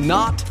that's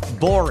not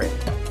boring.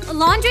 A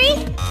laundry?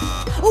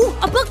 Ooh,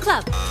 a book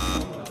club.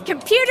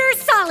 Computer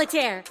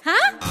solitaire,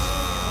 huh?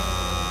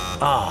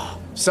 Ah,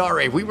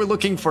 sorry, we were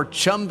looking for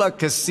Chumba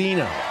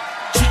Casino.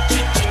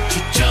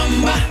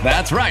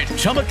 That's right,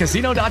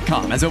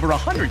 ChumbaCasino.com has over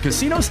 100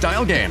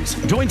 casino-style games.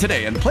 Join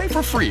today and play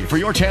for free for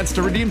your chance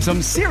to redeem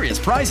some serious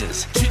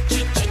prizes.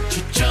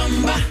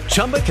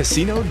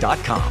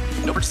 ChumbaCasino.com.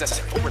 No purchase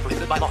necessary. Void where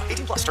prohibited by law.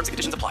 18+ terms and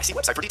conditions apply. See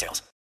website for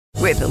details.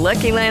 With the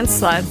Lucky Land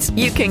Slots,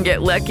 you can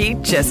get lucky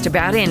just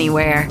about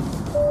anywhere.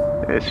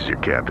 This is your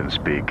captain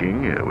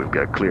speaking. We've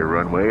got clear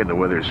runway and the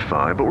weather's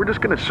fine, but we're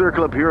just going to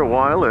circle up here a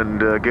while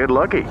and get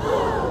lucky.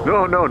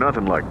 No,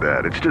 nothing like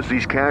that. It's just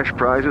these cash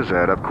prizes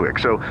add up quick.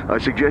 So I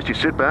suggest you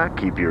sit back,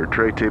 keep your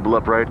tray table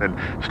upright, and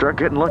start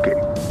getting lucky.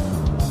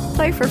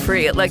 Play for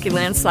free at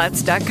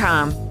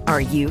LuckyLandSlots.com.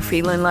 Are you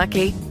feeling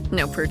lucky?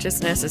 No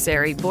purchase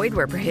necessary. Void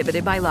where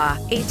prohibited by law.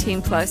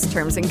 18+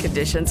 terms and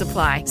conditions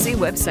apply. See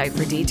website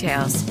for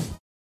details.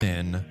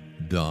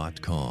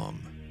 N.com.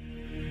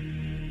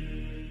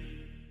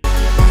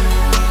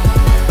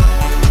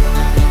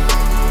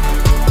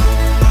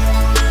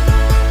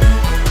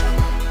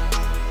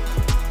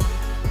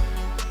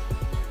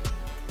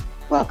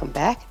 Welcome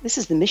back. This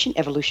is the Mission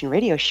Evolution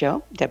Radio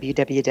Show,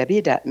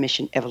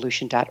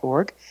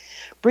 www.missionevolution.org,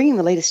 bringing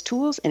the latest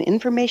tools and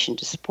information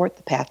to support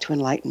the path to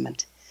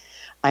enlightenment.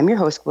 I'm your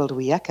host, Gwilda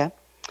Wiyaka,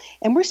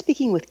 and we're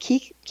speaking with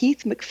Keith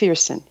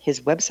McPherson,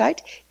 his website,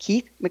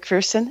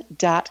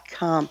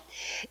 keithmcpherson.com.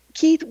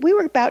 Keith, we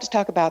were about to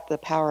talk about the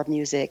power of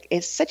music.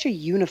 It's such a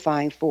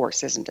unifying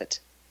force, isn't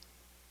it?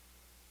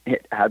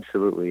 It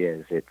absolutely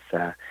is. It's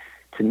to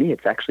me,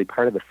 it's actually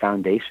part of the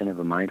foundation of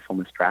a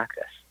mindfulness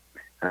practice,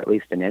 or at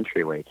least an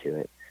entryway to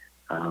it.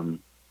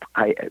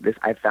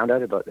 I found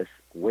out about this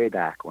way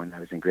back when I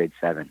was in grade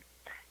 7,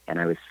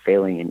 and I was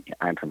failing.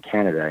 I'm from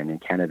Canada, and in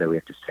Canada we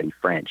have to study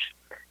French.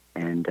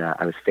 And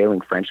I was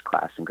failing French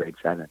class in grade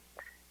 7.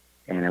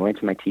 And I went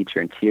to my teacher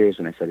in tears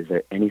and I said, is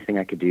there anything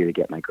I could do to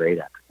get my grade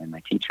up? And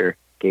my teacher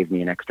gave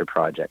me an extra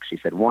project. She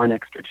said, one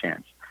extra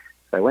chance.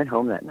 So I went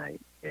home that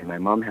night, and my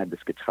mom had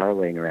this guitar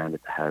laying around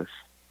at the house.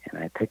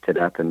 And I picked it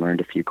up and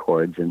learned a few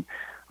chords, and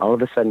all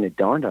of a sudden it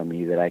dawned on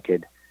me that I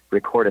could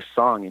record a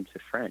song into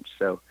French.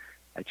 So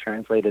I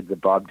translated the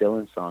Bob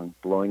Dylan song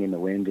Blowing in the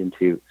Wind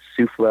into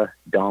Souffle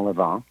dans le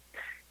vent,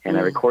 and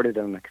I recorded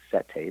it on a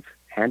cassette tape,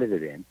 handed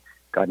it in,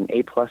 got an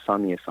A+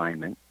 on the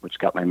assignment, which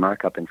got my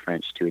mark up in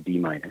French to a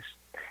D-.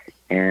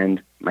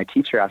 And my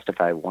teacher asked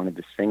if I wanted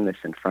to sing this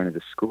in front of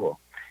the school.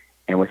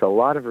 And with a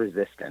lot of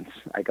resistance,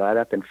 I got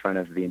up in front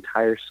of the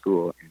entire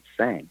school and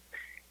sang.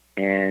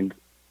 And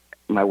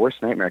my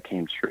worst nightmare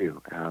came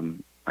true.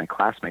 My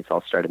classmates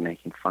all started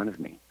making fun of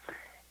me.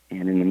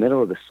 And in the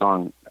middle of the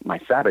song, my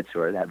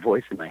saboteur, that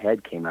voice in my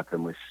head, came up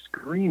and was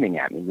screaming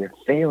at me, "You're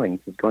failing.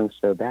 This is going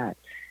so bad."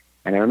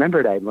 And I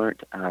remembered I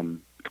learned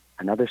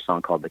another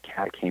song called The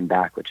Cat Came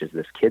Back, which is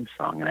this kid's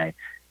song. And I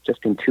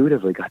just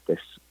intuitively got this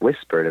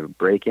whisper to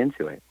break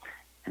into it.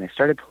 And I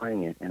started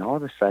playing it, and all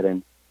of a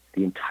sudden,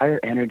 the entire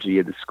energy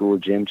of the school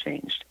gym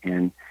changed.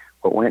 And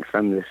what went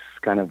from this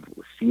kind of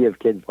sea of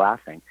kids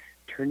laughing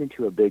turned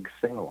into a big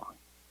sing-along.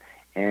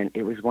 And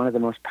it was one of the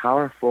most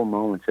powerful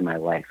moments in my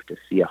life to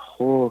see a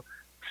whole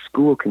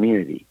school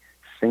community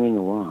singing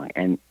along.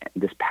 And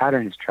this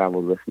pattern has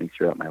traveled with me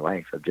throughout my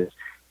life of just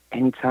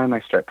anytime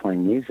I start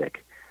playing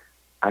music,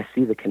 I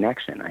see the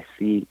connection. I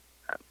see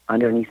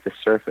underneath the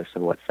surface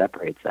of what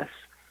separates us,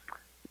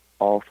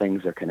 all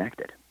things are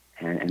connected.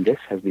 And this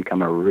has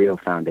become a real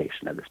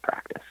foundation of this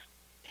practice.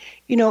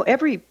 You know,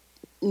 every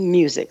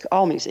music,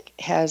 all music,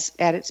 has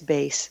at its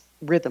base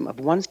rhythm of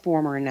one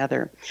form or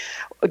another.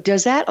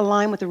 Does that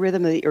align with the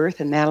rhythm of the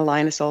earth and that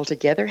align us all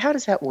together? How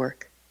does that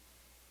work?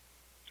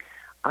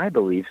 I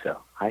believe so.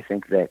 I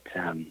think that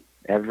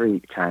every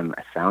time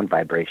a sound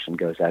vibration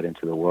goes out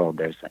into the world,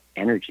 there's an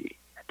energy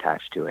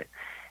attached to it.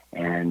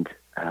 And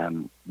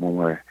when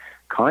we're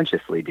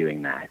consciously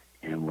doing that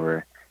and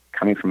we're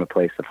coming from a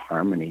place of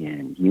harmony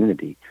and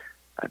unity,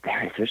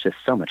 there's just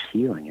so much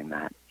healing in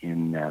that,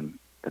 in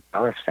the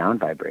power of sound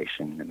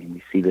vibration. I mean,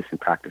 we see this in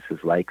practices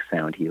like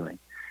sound healing.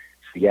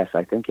 So yes,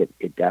 I think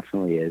it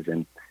definitely is.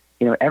 And,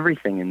 you know,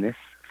 everything in this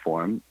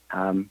form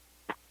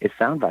is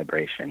sound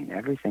vibration.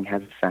 Everything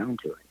has a sound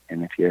to it.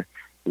 And if you're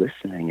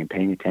listening and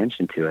paying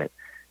attention to it,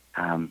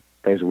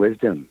 there's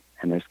wisdom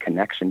and there's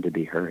connection to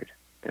be heard.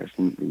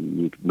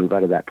 You move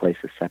out of that place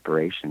of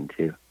separation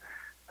to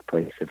a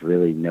place of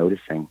really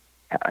noticing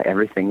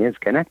everything is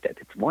connected.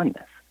 It's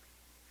oneness.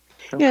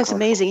 So you know, it's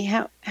amazing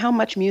how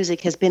much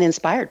music has been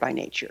inspired by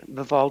nature.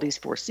 Vivaldi's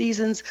Four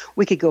Seasons.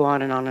 We could go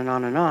on and on and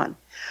on and on.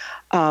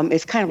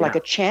 It's kind of like a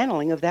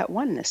channeling of that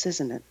oneness,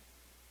 isn't it?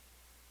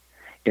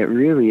 It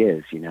really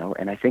is, you know.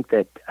 And I think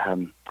that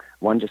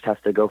one just has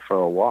to go for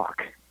a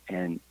walk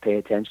and pay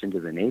attention to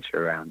the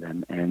nature around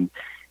them, and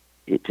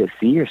to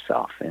see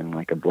yourself in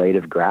like a blade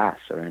of grass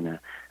or in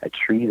a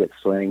tree that's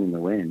swaying in the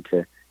wind,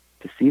 to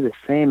see the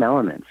same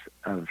elements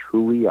of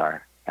who we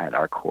are at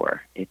our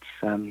core. It's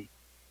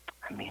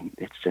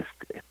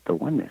it's the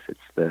oneness, it's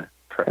the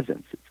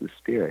presence, it's the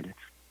spirit.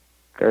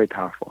 It's very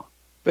powerful.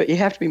 But you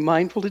have to be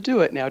mindful to do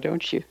it now,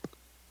 don't you?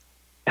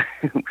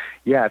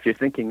 Yeah, if you're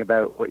thinking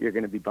about what you're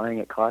going to be buying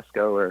at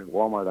Costco or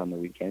Walmart on the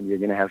weekend, you're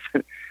going to have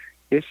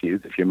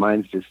issues if your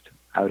mind's just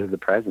out of the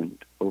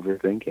present,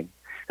 overthinking.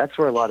 That's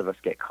where a lot of us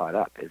get caught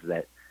up, is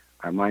that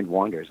our mind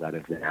wanders out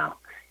of the now.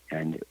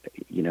 And,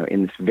 you know,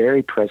 in this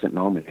very present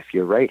moment, if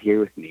you're right here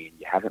with me and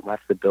you haven't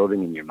left the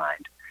building in your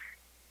mind,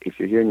 if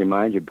you're here in your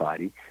mind, your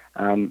body,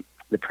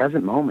 the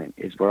present moment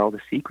is where all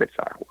the secrets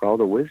are, where all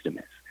the wisdom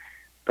is.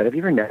 But have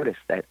you ever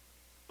noticed that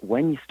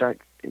when you start,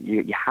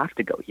 you have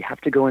to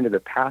go into the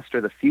past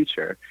or the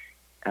future,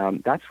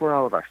 that's where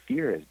all of our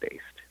fear is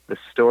based, the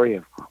story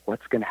of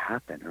what's going to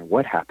happen or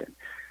what happened.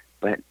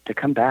 But to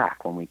come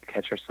back when we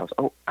catch ourselves,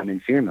 oh, I'm in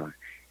fear mode,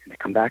 and to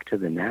come back to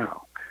the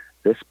now,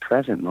 this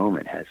present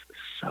moment has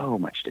so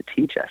much to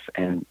teach us,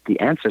 and the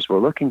answers we're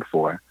looking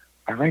for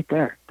are right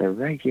there. They're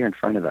right here in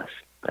front of us,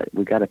 but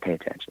we got to pay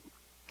attention.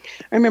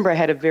 I remember I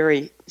had a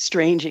very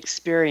strange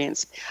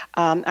experience.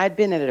 I'd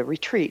been at a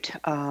retreat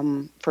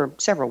for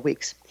several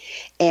weeks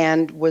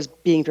and was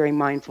being very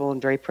mindful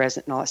and very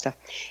present and all that stuff,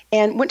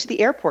 and went to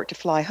the airport to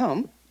fly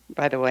home,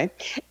 by the way,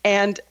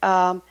 and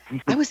I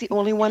was the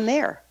only one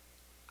there.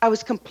 I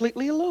was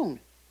completely alone.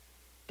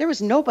 There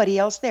was nobody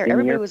else there.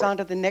 Everybody was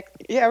onto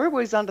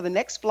the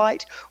next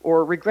flight,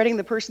 or regretting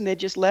the person they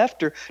just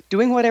left, or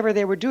doing whatever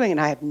they were doing.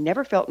 And I have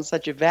never felt in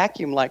such a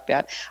vacuum like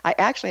that. I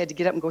actually had to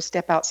get up and go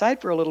step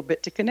outside for a little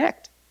bit to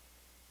connect.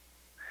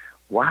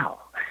 Wow,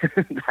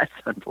 that's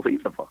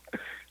unbelievable.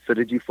 So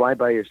did you fly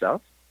by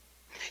yourself?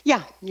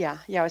 Yeah.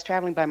 I was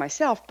traveling by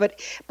myself.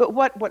 But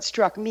what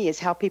struck me is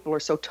how people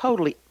are so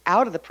totally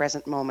out of the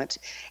present moment,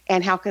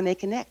 and how can they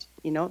connect?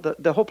 You know,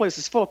 the whole place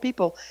is full of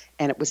people,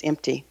 and it was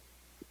empty.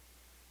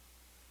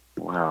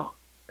 Wow,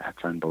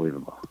 that's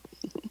unbelievable.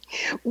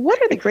 What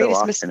are the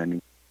greatest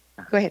mistakes?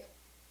 Go ahead.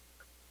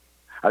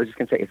 I was just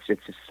going to say, it's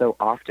just so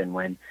often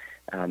when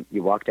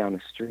you walk down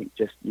the street,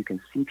 just you can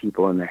see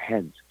people in their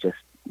heads just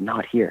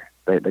not here,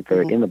 but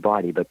they're in the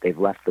body, but they've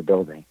left the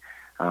building.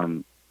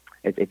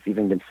 It's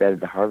even been said,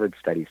 the Harvard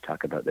studies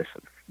talk about this.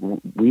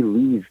 We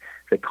leave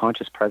the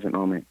conscious present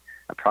moment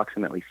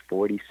approximately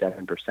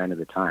 47% of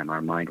the time,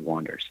 our mind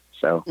wanders.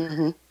 So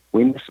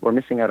we're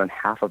missing out on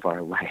half of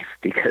our life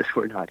because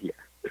we're not here.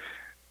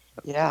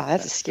 Yeah,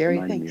 that's a scary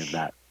thing. Me of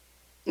that.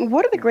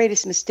 What are the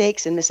greatest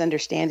mistakes and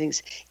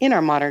misunderstandings in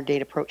our modern-day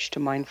approach to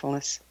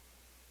mindfulness?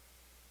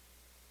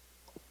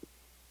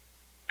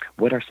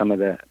 What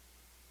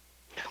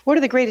are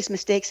the greatest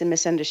mistakes and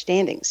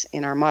misunderstandings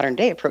in our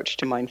modern-day approach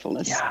to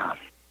mindfulness?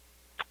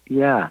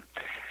 Yeah.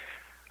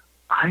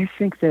 I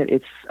think that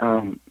it's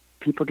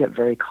people get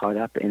very caught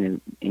up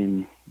in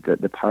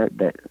the part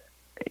that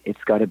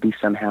it's got to be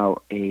somehow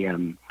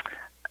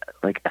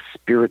like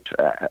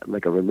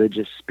a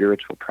religious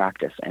spiritual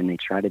practice, and they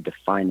try to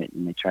define it,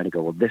 and they try to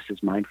go, well, this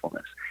is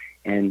mindfulness.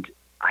 And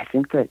I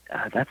think that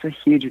that's a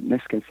huge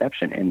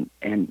misconception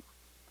and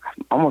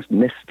almost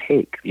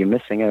mistake. You're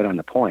missing out on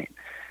the point.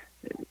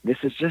 This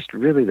is just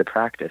really the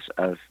practice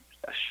of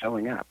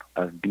showing up,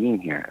 of being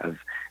here, of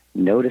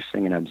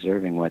noticing and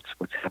observing what's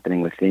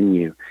happening within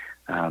you,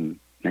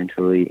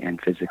 mentally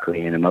and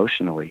physically and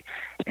emotionally.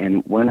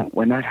 And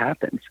when that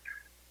happens,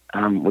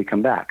 we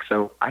come back.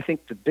 So I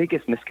think the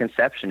biggest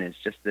misconception is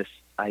just this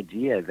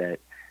idea that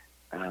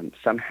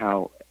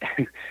somehow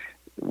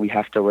we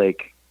have to,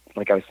 like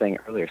I was saying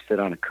earlier, sit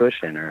on a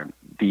cushion or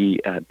be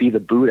the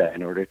Buddha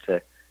in order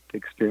to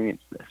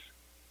experience this.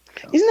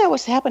 So. Isn't that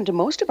what's happened to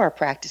most of our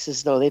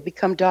practices, though? They've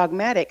become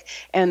dogmatic,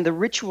 and the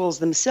rituals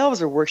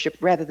themselves are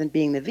worshipped rather than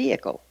being the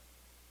vehicle.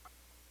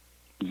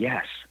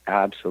 Yes,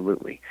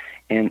 absolutely.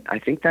 And I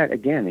think that,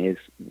 again, is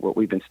what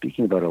we've been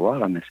speaking about a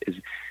lot on this, is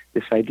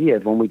this idea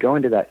of when we go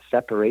into that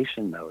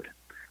separation mode,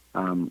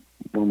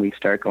 when we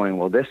start going,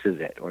 well, this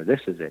is it, or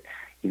this is it,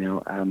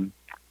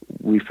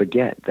 we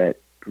forget that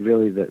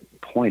really the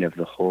point of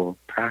the whole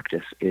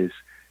practice is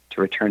to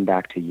return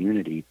back to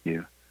unity,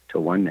 to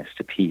oneness,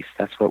 to peace.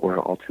 That's what we're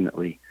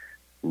ultimately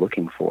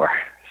looking for.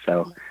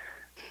 So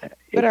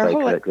it's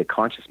like the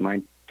conscious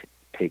mind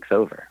takes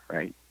over,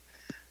 right?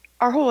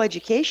 Our whole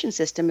education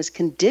system has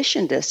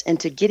conditioned us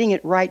into getting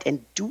it right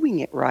and doing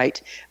it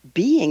right.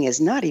 Being is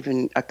not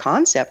even a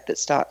concept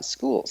that's taught in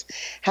schools.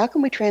 How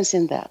can we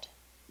transcend that?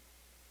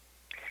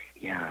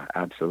 Yeah,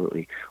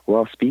 absolutely.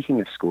 Well, speaking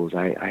of schools,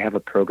 I have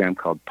a program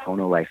called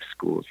Pono Life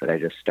Schools that I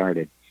just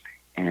started.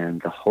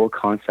 And the whole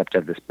concept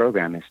of this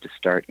program is to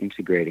start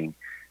integrating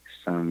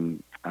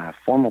some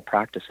formal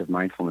practice of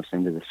mindfulness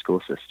into the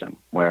school system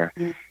where,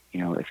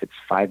 if it's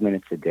 5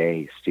 minutes a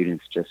day,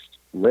 students just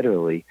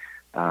literally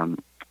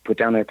put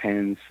down their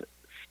pens,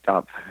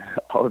 stop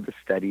all of the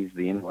studies,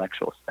 the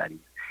intellectual studies,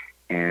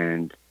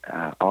 and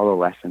all the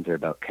lessons are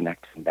about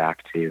connecting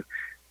back to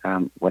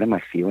what am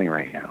I feeling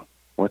right now?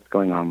 What's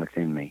going on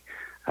within me?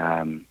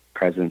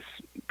 Presence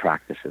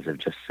practices of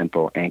just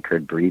simple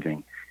anchored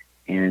breathing.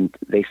 And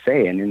they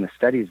say, and in the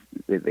studies,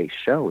 they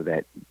show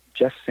that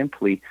just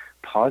simply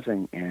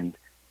pausing and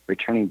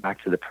returning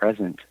back to the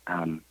present,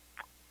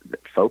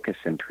 focus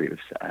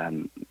improves.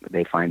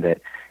 They find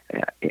that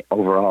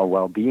overall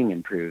well-being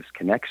improves,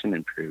 connection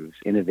improves,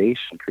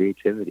 innovation,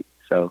 creativity.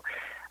 So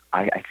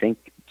I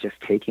think just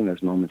taking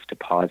those moments to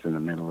pause in the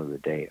middle of the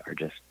day are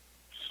just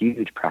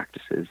huge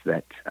practices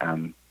that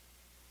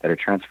are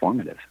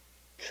transformative.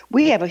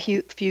 We have a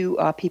few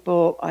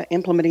people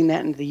implementing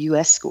that in the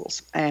U.S.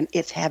 schools, and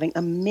it's having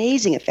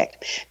amazing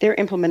effect. They're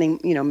implementing,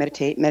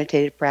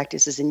 meditative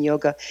practices in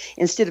yoga.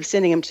 Instead of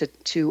sending them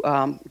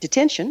to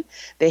detention,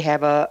 they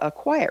have a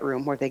quiet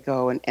room where they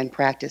go and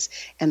practice,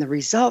 and the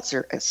results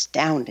are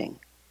astounding.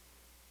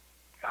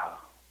 Oh,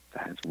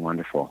 that is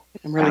wonderful.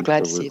 I'm really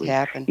glad to see it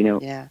happen.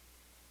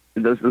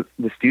 The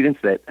students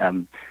that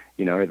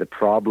are the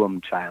problem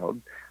child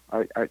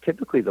are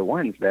typically the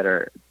ones that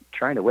are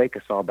trying to wake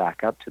us all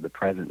back up to the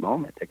present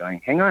moment. They're going,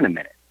 hang on a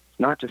minute. It's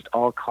not just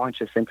all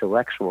conscious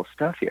intellectual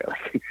stuff here.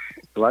 Like,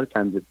 a lot of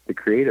times it's the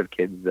creative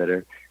kids that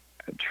are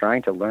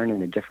trying to learn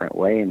in a different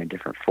way, in a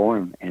different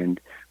form, and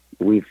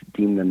we've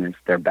deemed them as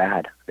they're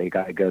bad. They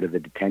got to go to the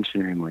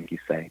detention room, like you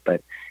say.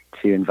 But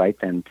to invite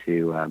them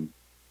to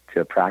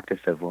a practice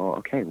of, well,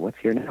 okay, what's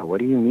here now?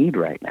 What do you need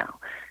right now?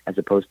 As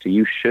opposed to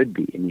you should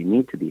be and you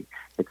need to be.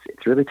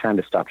 It's really time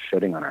to stop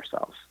shoulding on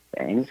ourselves.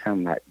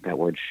 Anytime that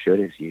word should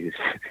is used,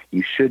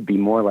 you should be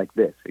more like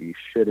this, or you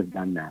should have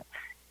done that.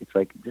 It's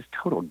like just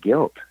total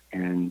guilt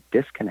and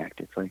disconnect.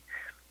 It's like,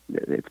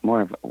 it's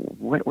more of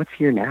what's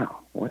here now?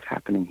 What's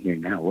happening here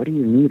now? What do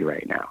you need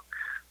right now?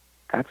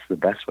 That's the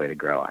best way to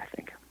grow, I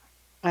think.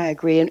 I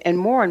agree. And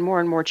more and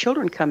more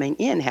children coming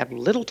in have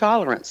little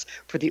tolerance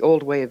for the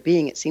old way of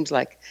being. It seems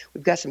like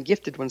we've got some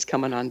gifted ones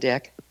coming on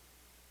deck.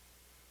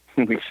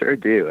 We sure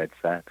do.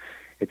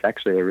 It's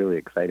actually a really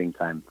exciting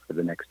time for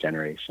the next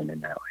generation in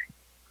that way.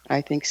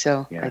 I think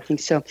so. Yes. I think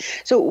so.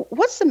 So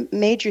what's the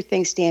major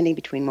thing standing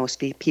between most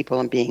people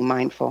and being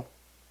mindful?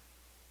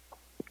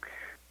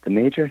 The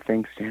major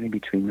thing standing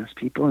between most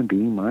people and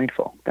being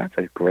mindful. That's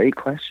a great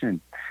question.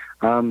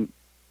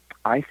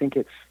 I think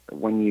it's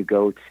when you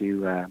go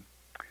to,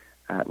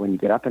 when you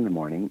get up in the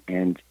morning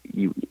and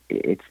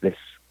it's this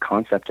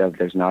concept of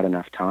there's not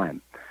enough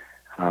time.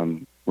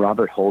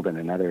 Robert Holden,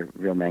 another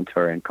real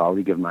mentor and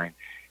colleague of mine,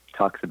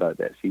 talks about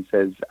this. He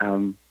says,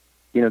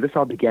 this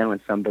all began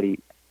when somebody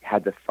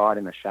had the thought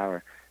in the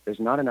shower, there's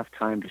not enough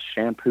time to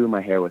shampoo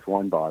my hair with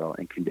one bottle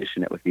and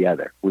condition it with the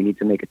other. We need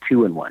to make a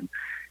 2-in-1.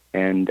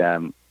 And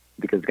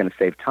because it's going to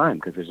save time,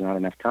 because there's not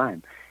enough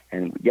time.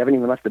 And you haven't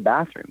even left the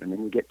bathroom. And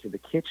then you get to the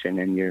kitchen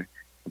and you're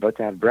about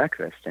to have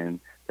breakfast. And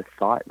the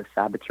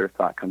saboteur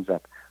thought comes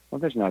up, well,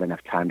 there's not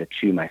enough time to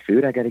chew my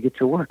food. I got to get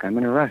to work. I'm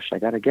in a rush. I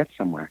got to get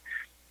somewhere.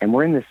 And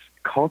we're in this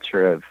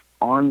culture of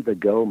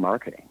on-the-go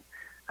marketing.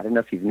 I don't know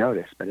if you've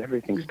noticed, but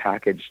everything's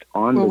packaged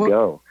on the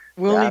go.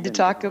 We'll need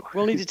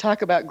to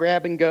talk about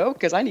grab and go,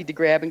 because I need to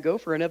grab and go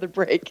for another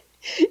break.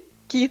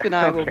 Keith and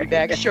I will be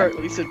back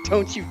shortly, so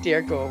don't you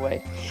dare go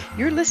away.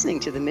 You're listening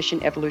to the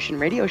Mission Evolution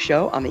Radio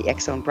Show on the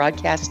X-Zone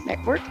Broadcast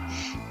Network,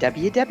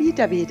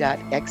 www.xzbn.net.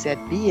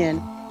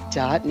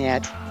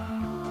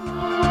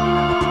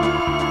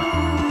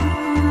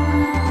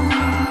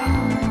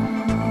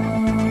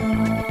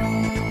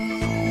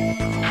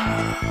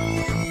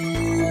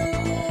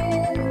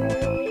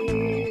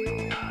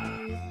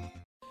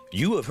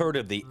 You have heard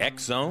of the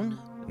X-Zone?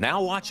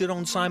 Now watch it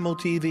on Simul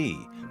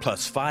TV,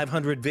 plus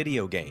 500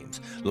 video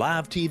games,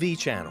 live TV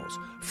channels,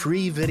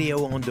 free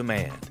video on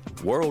demand,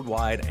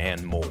 worldwide,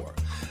 and more.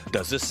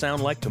 Does this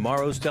sound like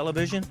tomorrow's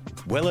television?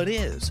 Well, it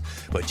is,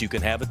 but you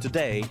can have it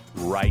today,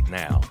 right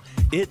now.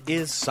 It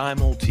is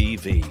Simul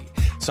TV.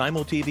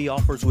 Simul TV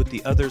offers what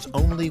the others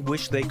only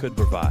wish they could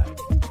provide.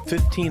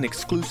 15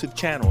 exclusive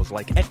channels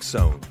like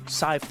X-Zone,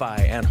 Sci-Fi,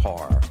 and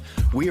Horror.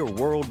 We are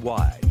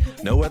worldwide.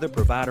 No other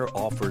provider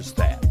offers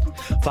that.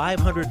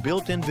 500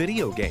 built-in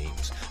video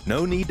games.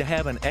 No need to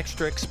have an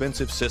extra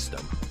expensive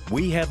system.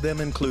 We have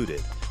them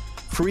included.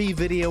 Free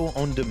video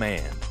on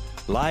demand.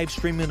 Live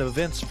streaming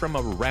events from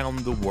around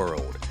the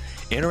world.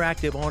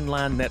 Interactive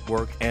online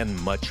network, and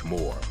much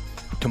more.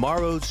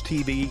 Tomorrow's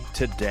TV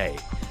today.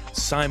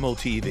 Simul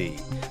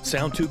TV.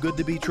 Sound too good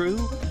to be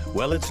true?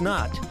 Well, it's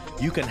not.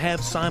 You can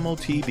have Simul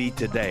TV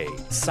today.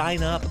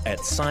 Sign up at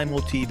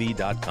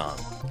simultv.com.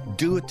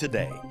 Do it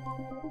today.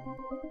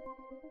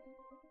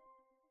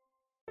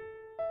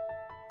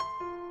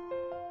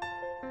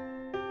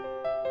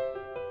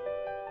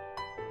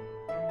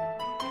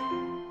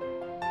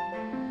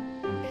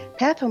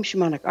 Path Home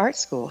Shamanic Art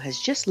School has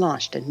just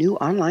launched a new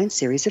online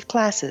series of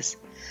classes,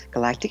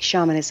 Galactic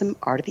Shamanism,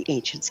 Art of the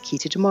Ancients, Key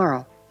to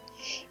Tomorrow.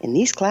 In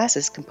these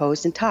classes,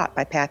 composed and taught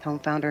by Path Home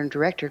founder and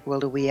director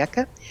Gwilda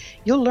Wiyaka,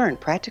 you'll learn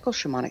practical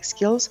shamanic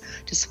skills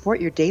to support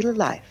your daily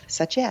life,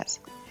 such as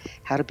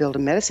how to build a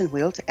medicine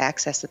wheel to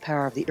access the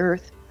power of the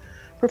earth,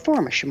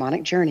 perform a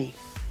shamanic journey,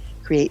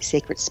 create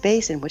sacred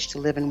space in which to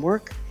live and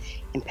work,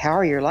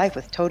 empower your life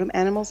with totem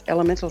animals,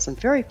 elementals, and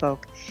fairy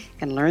folk,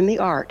 and learn the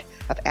art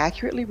of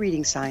accurately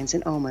reading signs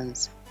and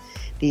omens.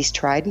 These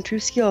tried and true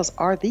skills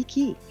are the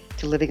key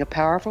to living a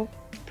powerful,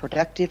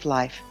 productive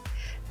life.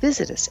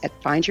 Visit us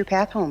at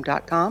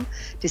findyourpathhome.com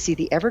to see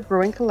the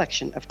ever-growing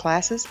collection of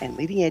classes and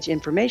leading-edge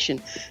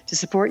information to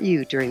support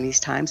you during these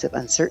times of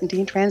uncertainty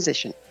and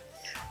transition.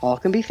 All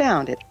can be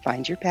found at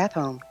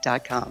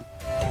findyourpathhome.com.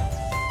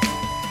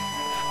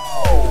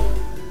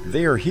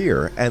 They are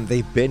here, and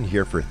they've been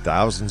here for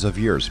thousands of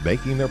years,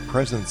 making their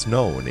presence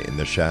known in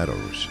the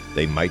shadows.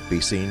 They might be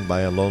seen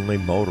by a lonely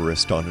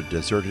motorist on a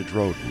deserted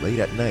road late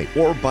at night,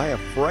 or by a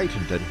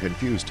frightened and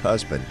confused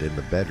husband in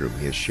the bedroom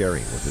he is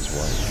sharing with his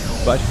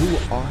wife. But who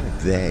are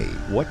they?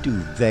 What do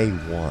they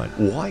want?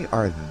 Why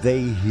are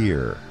they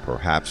here?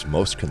 Perhaps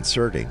most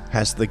concerning,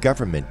 has the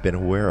government been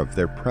aware of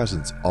their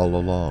presence all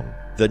along?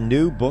 The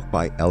new book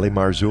by Ellie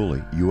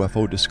Marzulli,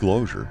 UFO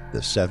Disclosure, the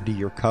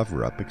 70-year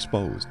cover-up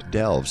exposed,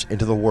 delves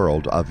into the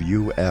world of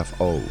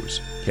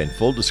UFOs. Can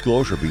full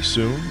disclosure be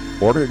soon?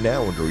 Order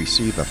now and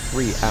receive a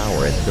free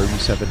hour and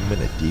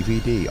 37-minute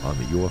DVD on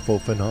the UFO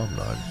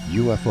phenomenon.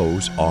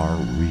 UFOs are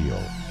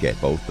real. Get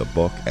both the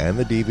book and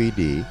the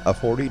DVD, a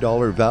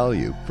 $40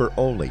 value, for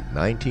only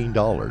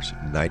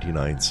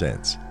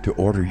 $19.99. To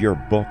order your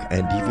book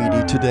and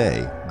DVD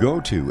today,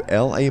 go to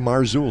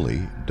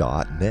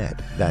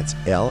lamarzulli.net. That's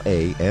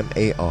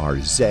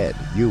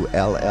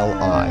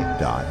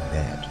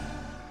LAMARZULLI.net.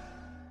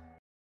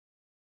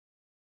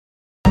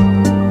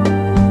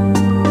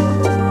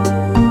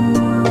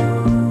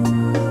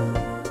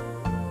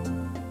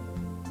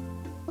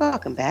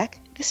 Welcome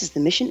back. This is the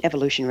Mission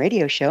Evolution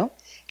Radio Show,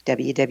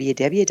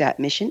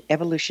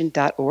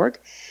 www.missionevolution.org,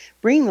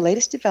 bringing the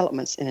latest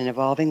developments in an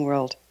evolving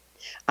world.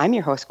 I'm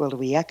your host, Gwilda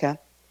Wiyaka.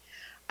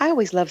 I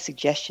always love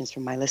suggestions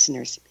from my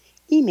listeners.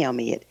 Email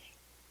me at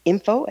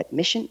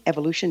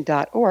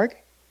info@missionevolution.org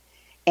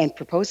and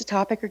propose a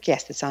topic or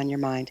guest that's on your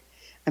mind.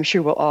 I'm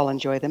sure we'll all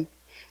enjoy them.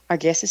 Our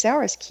guest this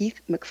hour is Keith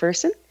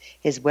McPherson.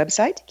 His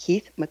website,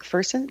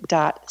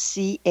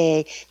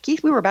 keithmcpherson.ca.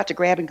 Keith, we were about to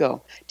grab and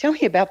go. Tell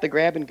me about the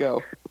grab and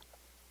go.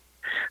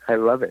 I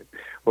love it.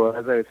 Well,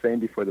 as I was saying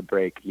before the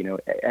break,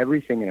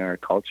 everything in our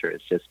culture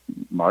is just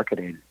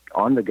marketed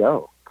on the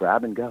go,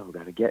 grab and go,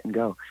 got to get and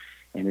go.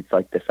 And it's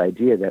like this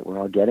idea that we're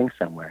all getting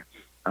somewhere.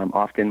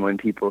 Often when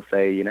people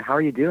say, how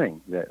are you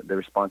doing? The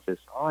response is,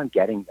 oh, I'm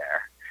getting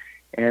there.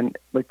 And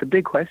the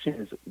big question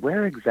is,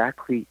 where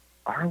exactly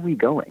are we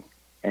going?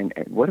 And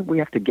what do we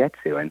have to get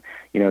to? And,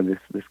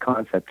 this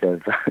concept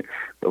of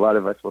a lot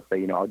of us will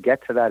say, I'll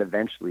get to that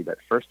eventually, but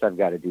first I've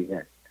got to do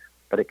this.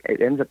 But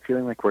it ends up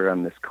feeling like we're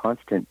on this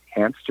constant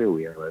hamster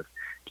wheel of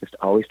just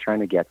always trying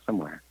to get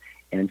somewhere.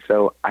 And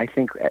so I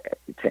think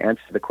to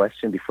answer the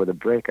question before the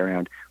break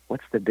around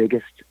what's the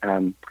biggest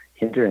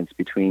hindrance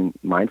between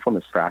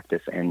mindfulness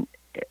practice and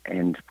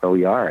where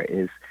we are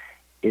is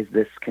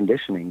this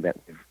conditioning that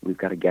we've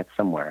got to get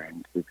somewhere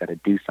and we've got to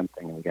do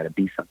something and we've got to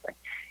be something.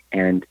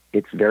 And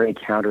it's very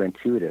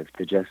counterintuitive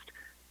to just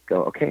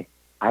go, okay,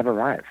 I've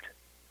arrived.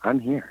 I'm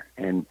here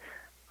and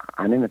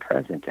I'm in the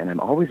present and I'm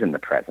always in the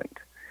present,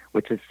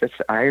 which is such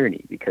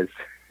irony because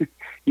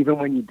even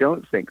when you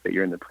don't think that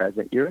you're in the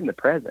present, you're in the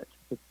present.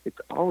 It's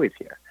always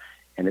here.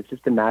 And it's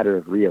just a matter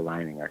of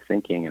realigning our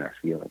thinking and our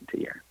feeling to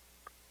here.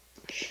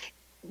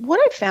 What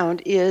I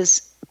found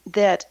is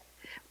that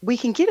we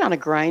can get on a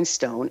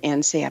grindstone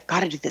and say, I've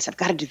got to do this, I've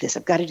got to do this,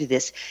 I've got to do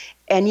this.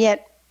 And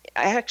yet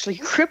actually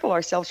cripple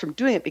ourselves from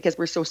doing it because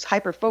we're so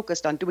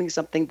hyper-focused on doing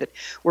something that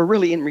we're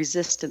really in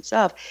resistance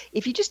of.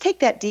 If you just take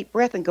that deep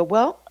breath and go,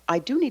 well, I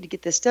do need to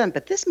get this done,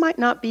 but this might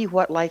not be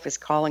what life is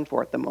calling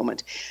for at the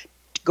moment.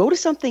 Go to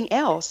something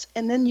else,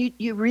 and then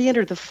you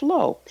re-enter the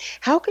flow.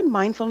 How can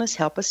mindfulness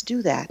help us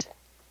do that?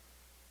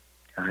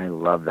 I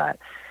love that.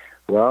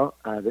 Well,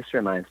 this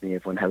reminds me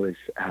of when I was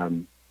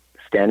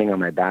standing on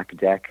my back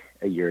deck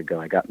a year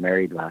ago. I got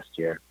married last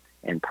year,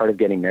 and part of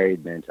getting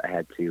married meant I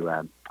had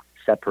to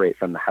separate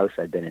from the house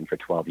I'd been in for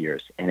 12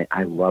 years, and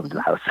I loved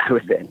the house I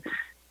was in.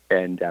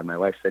 And my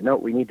wife said, no,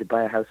 we need to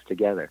buy a house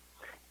together.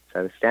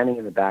 So I was standing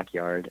in the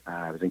backyard.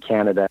 I was in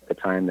Canada at the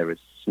time. There was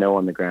snow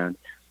on the ground.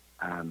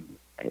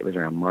 It was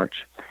around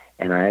March,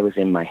 and I was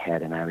in my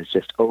head, and I was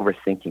just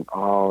overthinking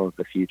all of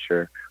the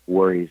future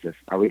worries of,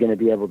 are we going to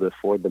be able to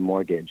afford the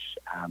mortgage?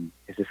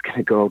 Is this going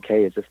to go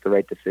okay? Is this the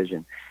right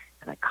decision?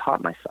 And I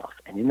caught myself,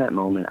 and in that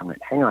moment, I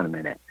went, hang on a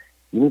minute.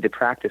 You need to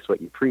practice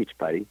what you preach,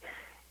 buddy.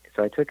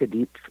 So I took a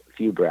deep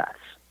few breaths.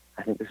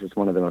 I think this is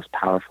one of the most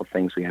powerful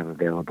things we have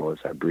available is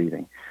our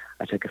breathing.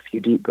 I took a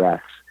few deep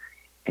breaths,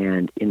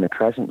 and in the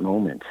present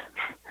moment,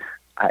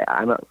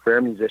 I'm a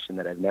rare musician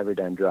that I've never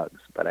done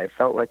drugs, but I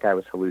felt like I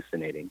was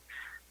hallucinating.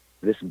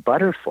 This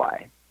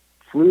butterfly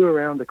flew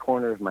around the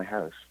corner of my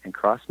house and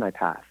crossed my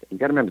path. You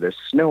got to remember, there's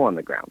snow on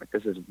the ground. Like,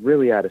 this is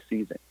really out of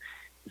season.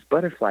 This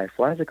butterfly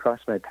flies across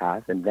my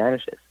path and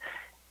vanishes.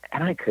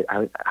 And I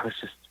was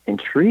just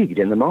intrigued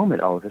in the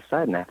moment all of a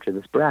sudden after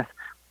this breath.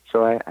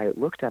 So I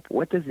looked up,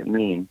 what does it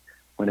mean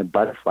when a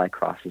butterfly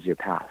crosses your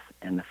path?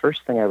 And the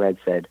first thing I read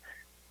said,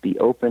 be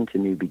open to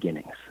new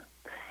beginnings.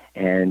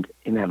 And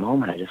in that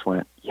moment, I just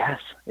went, yes,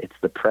 it's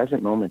the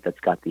present moment that's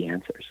got the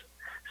answers.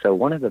 So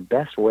one of the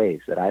best ways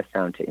that I've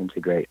found to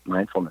integrate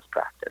mindfulness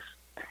practice,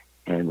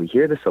 and we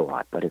hear this a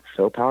lot, but it's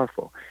so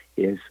powerful,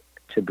 is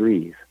to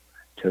breathe,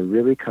 to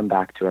really come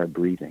back to our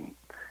breathing.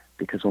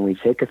 Because when we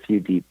take a few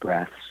deep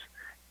breaths,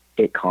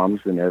 it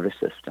calms the nervous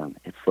system.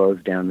 It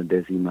slows down the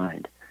busy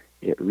mind.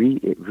 It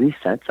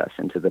resets us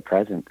into the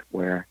present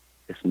where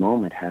this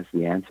moment has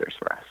the answers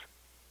for us.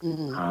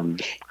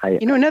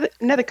 Mm-hmm.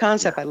 Another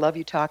concept I love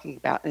you talking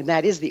about, and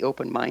that is the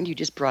open mind. You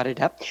just brought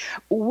it up.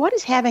 What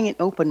is having an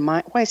open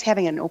mind? Why is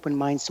having an open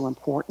mind so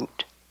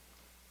important?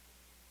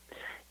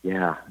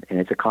 Yeah, and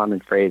it's a common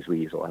phrase we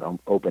use a lot.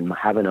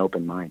 Have an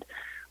open mind.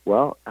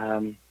 Well,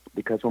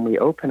 because when we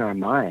open our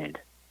mind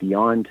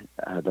beyond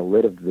the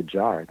lid of the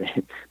jar,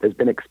 there's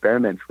been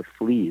experiments with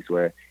fleas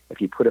where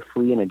if you put a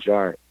flea in a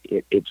jar,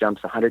 it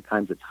jumps 100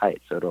 times its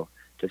height, so it'll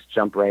just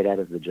jump right out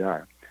of the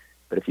jar.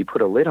 But if you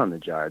put a lid on the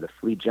jar, the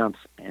flea jumps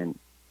and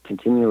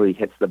continually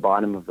hits the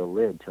bottom of the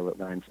lid till it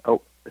learns,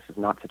 oh, this is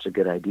not such a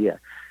good idea.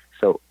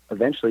 So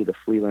eventually the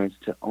flea learns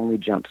to only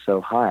jump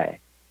so high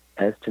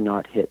as to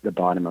not hit the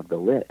bottom of the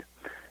lid.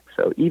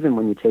 So even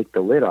when you take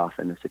the lid off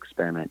in this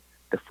experiment,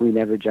 the flea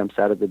never jumps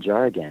out of the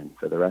jar again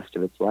for the rest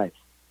of its life.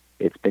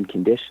 It's been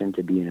conditioned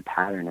to be in a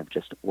pattern of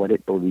just what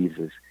it believes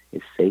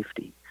is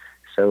safety.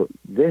 So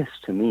this,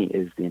 to me,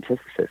 is the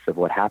antithesis of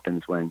what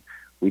happens when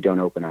we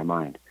don't open our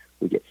mind.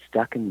 We get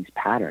stuck in these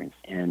patterns,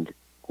 and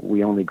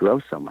we only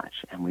grow so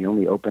much, and we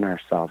only open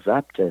ourselves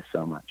up to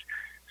so much.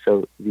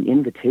 So the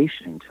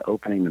invitation to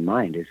opening the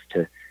mind is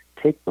to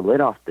take the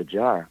lid off the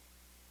jar,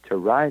 to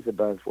rise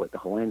above what the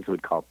Hawaiians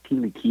would call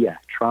pilikia,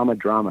 trauma,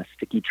 drama,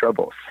 sticky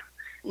troubles,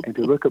 and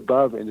to look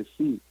above and to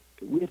see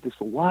that we have this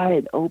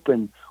wide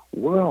open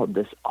world,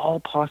 this all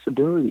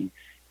possibility.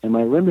 And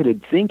my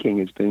limited thinking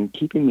has been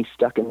keeping me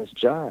stuck in this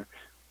jar.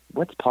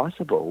 What's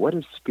possible? What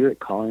is Spirit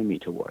calling me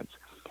towards?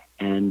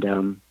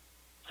 And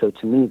so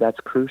to me, that's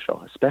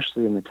crucial,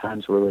 especially in the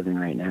times we're living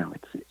right now.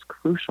 It's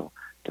crucial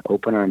to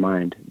open our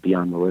mind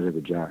beyond the lid of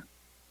the jar.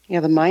 Yeah,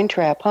 the mind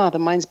trap, huh? The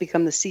mind's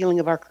become the ceiling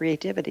of our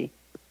creativity.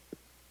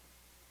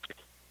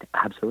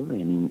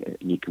 Absolutely. I mean,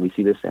 we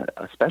see this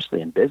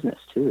especially in business,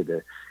 too,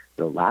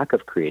 the lack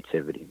of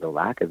creativity, the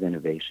lack of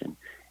innovation,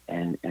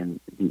 and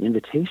the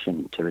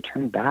invitation to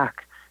return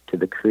back to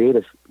the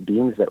creative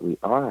beings that we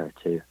are,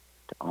 to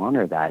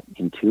honor that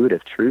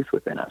intuitive truth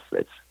within us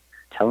that's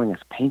telling us,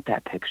 paint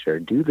that picture,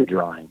 do the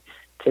drawing,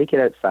 take it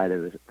outside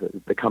of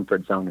the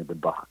comfort zone of the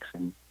box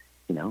and,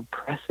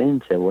 press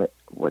into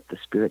what the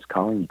Spirit's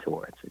calling you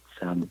towards.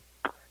 It's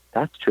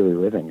that's truly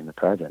living in the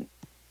present.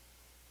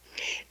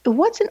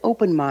 What's an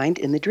open mind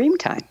in the dream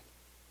time?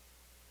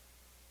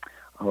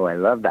 Oh, I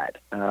love that.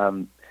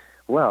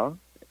 Well,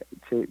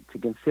 to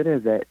consider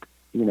that,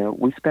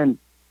 we spend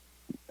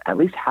at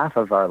least half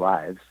of our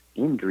lives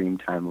in dream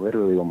time,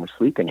 literally when we're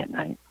sleeping at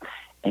night.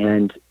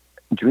 And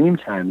dream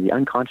time, the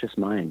unconscious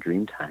mind,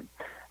 dream time,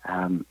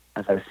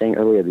 as I was saying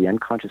earlier, the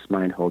unconscious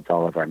mind holds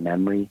all of our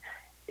memory.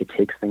 It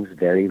takes things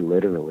very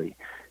literally.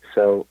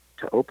 So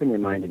to open your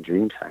mind in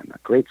dream time, a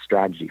great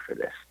strategy for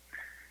this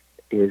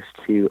is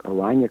to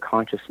align your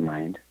conscious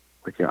mind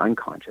with your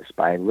unconscious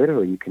by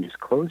literally, you can just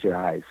close your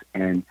eyes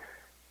and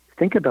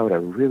think about a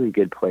really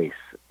good place,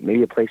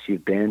 maybe a place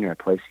you've been or a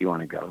place you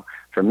want to go.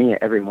 For me,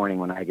 every morning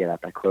when I get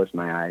up, I close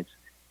my eyes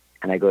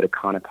and I go to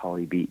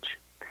Kaanapali Beach.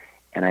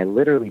 And I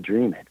literally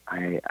dream it.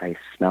 I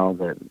smell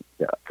the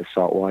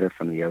salt water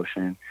from the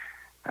ocean.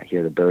 I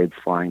hear the birds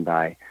flying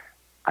by.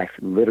 I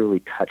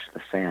literally touch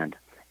the sand.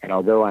 And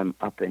although I'm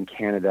up in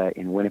Canada,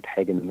 in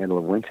Winnipeg in the middle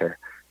of winter,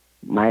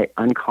 my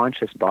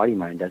unconscious body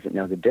mind doesn't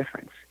know the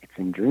difference. It's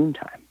in dream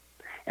time.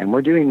 And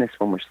we're doing this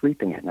when we're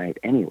sleeping at night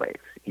anyways,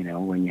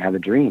 when you have a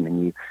dream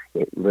and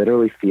it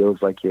literally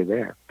feels like you're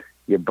there.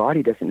 Your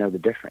body doesn't know the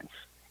difference.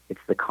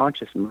 It's the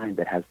conscious mind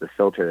that has the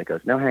filter that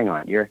goes, no, hang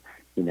on, you're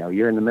in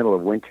the middle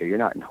of winter, you're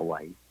not in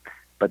Hawaii.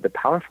 But the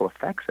powerful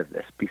effects of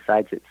this,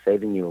 besides it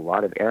saving you a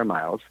lot of air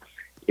miles,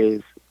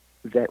 is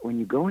that when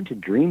you go into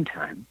dream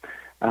time,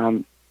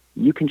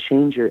 you can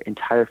change your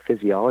entire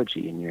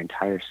physiology and your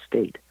entire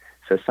state.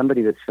 So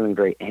somebody that's feeling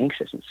very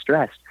anxious and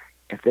stressed,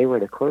 if they were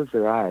to close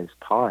their eyes,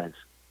 pause,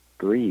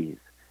 breathe,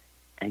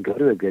 and go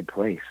to a good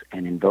place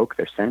and invoke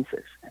their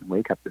senses and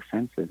wake up the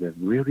senses of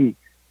really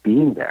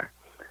being there,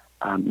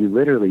 you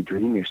literally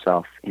dream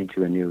yourself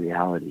into a new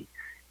reality.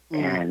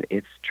 And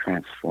it's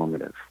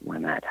transformative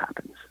when that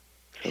happens.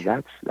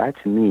 So that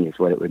to me is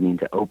what it would mean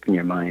to open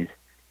your mind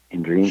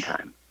in dream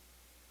time.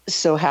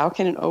 So how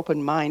can an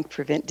open mind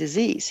prevent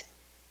disease?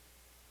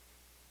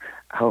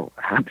 Oh,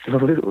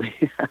 absolutely.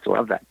 I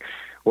love that.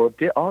 Well,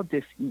 all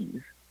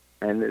dis-ease,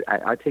 and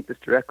I take this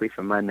directly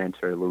from my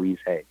mentor, Louise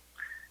Hay.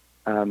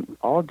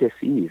 All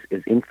dis-ease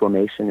is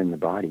inflammation in the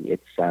body.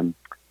 It's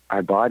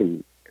our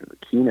body,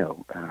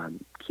 Kino.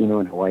 Kino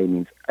in Hawaii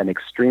means an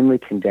extremely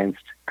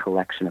condensed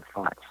collection of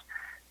thoughts.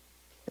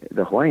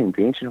 The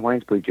ancient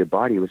Hawaiians believed your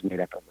body was made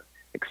up of an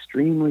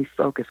extremely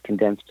focused,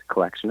 condensed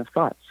collection of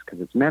thoughts because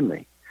it's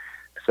memory.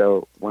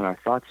 So when our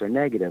thoughts are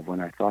negative,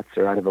 when our thoughts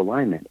are out of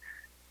alignment,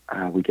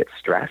 we get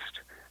stressed,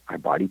 our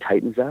body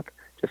tightens up.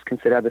 Just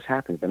consider how this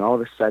happens. Then all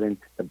of a sudden,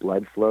 the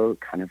blood flow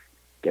kind of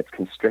gets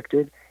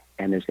constricted,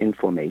 and there's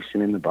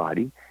inflammation in the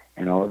body,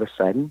 and all of a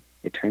sudden,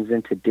 it turns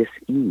into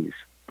dis-ease.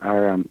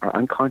 Our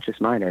unconscious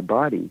mind, our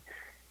body,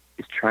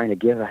 is trying to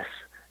give us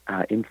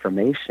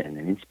information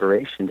and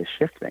inspiration to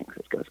shift things.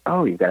 It goes,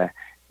 oh, you've got a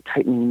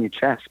tightening in your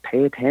chest.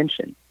 Pay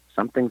attention.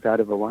 Something's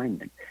out of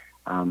alignment.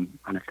 On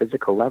a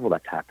physical level,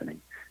 that's happening.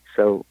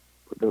 So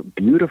the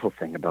beautiful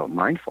thing about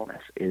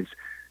mindfulness is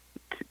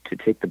to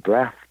take the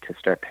breath, to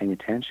start paying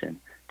attention,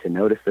 to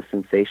notice the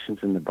sensations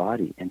in the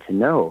body, and to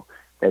know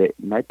that it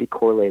might be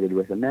correlated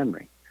with a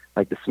memory.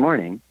 Like this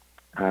morning,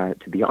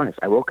 to be honest,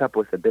 I woke up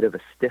with a bit of a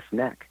stiff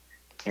neck.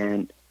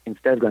 And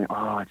instead of going,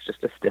 oh, it's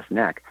just a stiff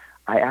neck,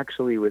 I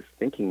actually was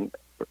thinking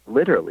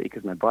literally,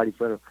 because my body's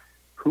literal,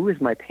 who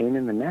is my pain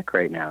in the neck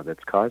right now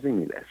that's causing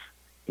me this?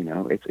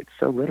 It's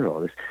so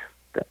literal.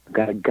 I've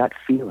got a gut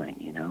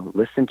feeling,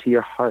 listen to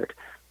your heart.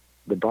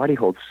 The body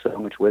holds so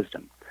much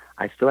wisdom.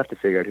 I still have to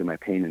figure out who my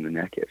pain in the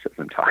neck is as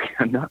I'm talking.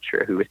 I'm not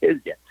sure who it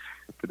is yet,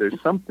 but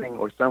there's something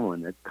or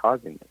someone that's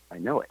causing it. I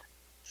know it.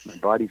 My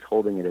body's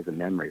holding it as a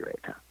memory right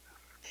now.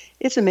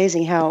 It's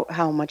amazing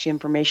how much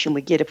information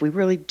we get if we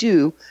really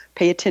do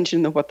pay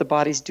attention to what the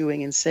body's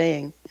doing and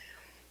saying.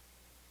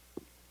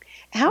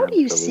 How do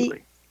you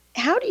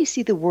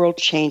see the world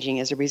changing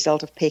as a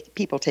result of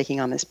people taking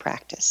on this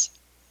practice?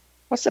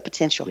 What's the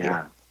potential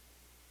here?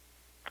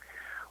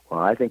 Well,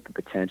 I think the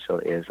potential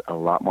is a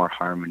lot more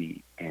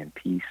harmony and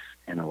peace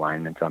and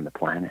alignment on the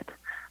planet.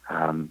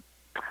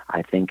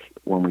 I think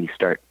when we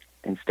start,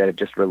 instead of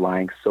just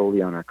relying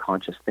solely on our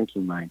conscious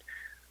thinking mind,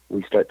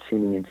 we start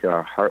tuning into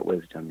our heart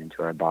wisdom,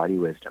 into our body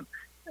wisdom.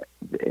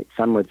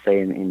 Some would say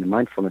in the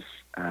mindfulness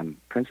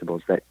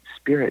principles that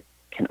spirit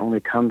can only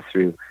come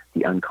through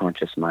the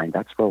unconscious mind.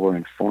 That's where we're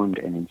informed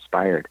and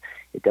inspired.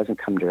 It doesn't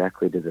come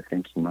directly to the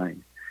thinking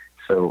mind.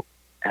 So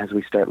as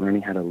we start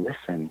learning how to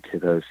listen to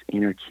those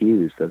inner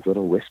cues, those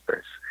little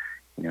whispers,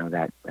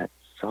 that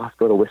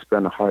soft little whisper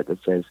on the heart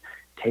that says,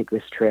 take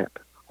this trip,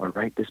 or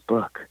write this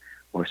book,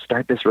 or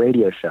start this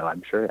radio show.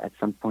 I'm sure at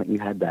some point you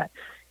had that.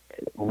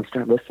 When we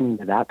start listening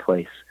to that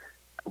place,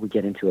 we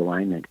get into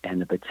alignment,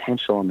 and the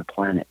potential on the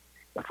planet,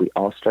 if we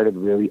all started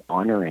really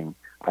honoring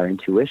our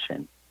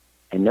intuition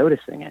and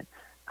noticing it,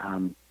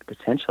 the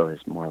potential is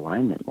more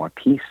alignment, more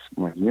peace,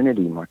 more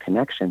unity, more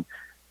connection,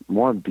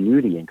 more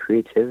beauty and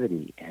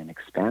creativity and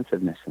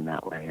expansiveness in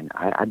that way. And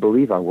I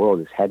believe our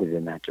world is headed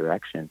in that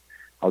direction.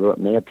 although it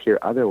may appear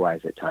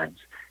otherwise at times.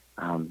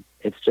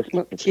 It's just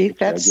Keith,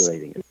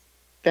 regulating it.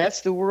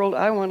 That's the world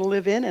I want to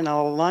live in, and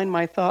I'll align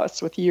my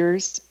thoughts with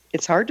yours.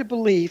 It's hard to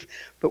believe,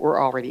 but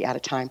we're already out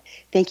of time.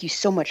 Thank you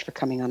so much for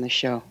coming on the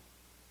show.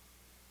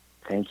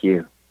 Thank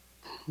you.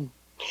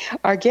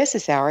 Our guest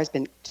this hour has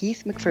been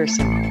Keith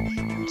McPherson.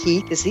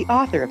 Keith is the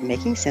author of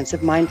Making Sense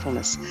of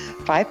Mindfulness,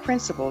 5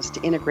 Principles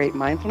to Integrate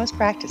Mindfulness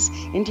Practice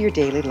into Your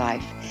Daily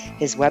Life.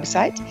 His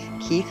website,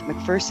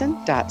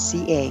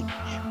 keithmcpherson.ca.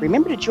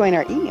 Remember to join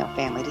our email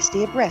family to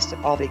stay abreast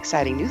of all the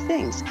exciting new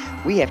things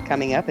we have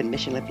coming up at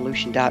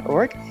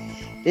missionevolution.org.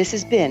 This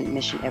has been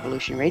Mission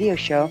Evolution Radio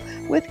Show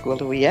with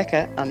Gwilda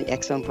Wiyaka on the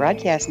X-Zone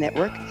Broadcast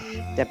Network,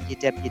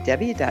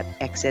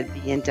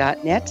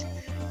 www.xzbn.net.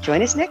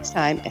 Join us next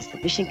time as the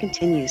mission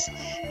continues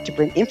to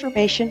bring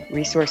information,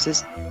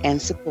 resources,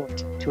 and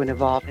support to an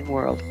evolving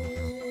world.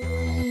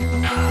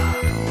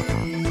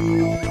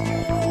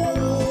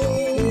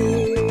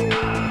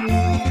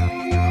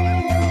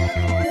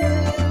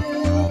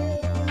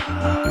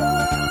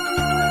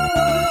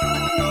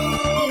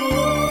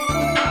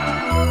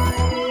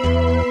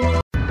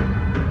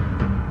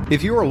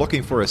 If you are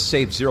looking for a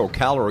safe,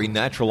 zero-calorie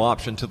natural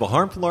option to the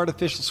harmful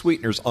artificial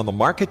sweeteners on the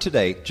market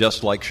today,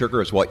 Just Like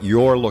Sugar is what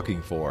you're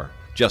looking for.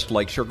 Just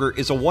Like Sugar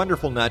is a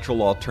wonderful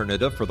natural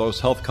alternative for those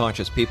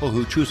health-conscious people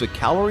who choose a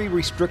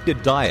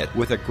calorie-restricted diet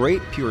with a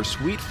great, pure,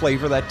 sweet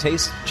flavor that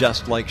tastes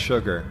just like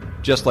sugar.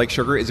 Just Like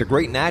Sugar is a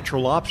great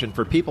natural option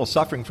for people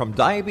suffering from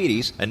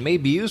diabetes and may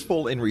be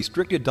useful in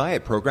restricted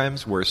diet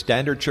programs where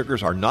standard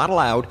sugars are not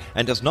allowed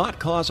and does not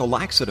cause a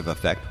laxative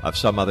effect of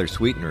some other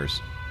sweeteners.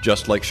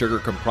 Just Like Sugar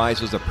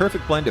comprises a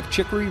perfect blend of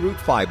chicory root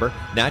fiber,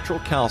 natural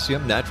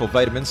calcium, natural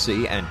vitamin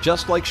C, and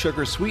Just Like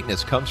Sugar's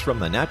sweetness comes from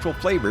the natural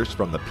flavors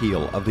from the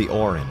peel of the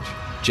orange.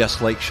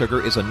 Just Like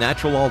Sugar is a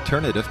natural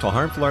alternative to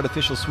harmful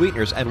artificial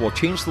sweeteners and will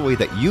change the way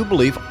that you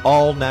believe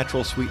all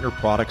natural sweetener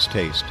products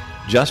taste.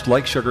 Just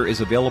Like Sugar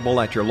is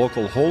available at your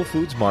local Whole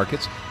Foods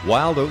markets,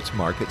 Wild Oats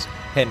markets,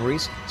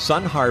 Henry's,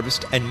 Sun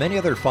Harvest, and many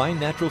other fine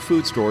natural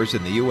food stores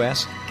in the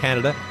U.S.,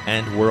 Canada,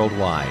 and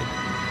worldwide.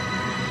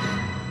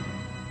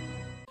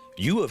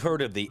 You have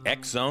heard of the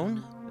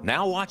X-Zone?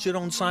 Now watch it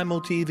on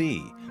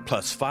SimulTV,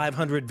 plus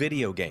 500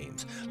 video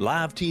games,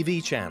 live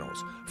TV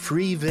channels,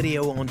 free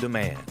video on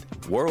demand,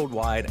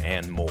 worldwide,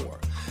 and more.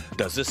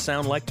 Does this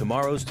sound like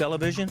tomorrow's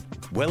television?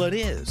 Well, it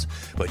is,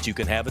 but you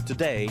can have it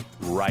today,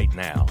 right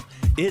now.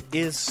 It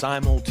is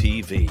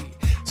SimulTV.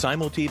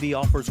 SimulTV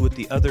offers what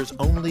the others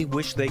only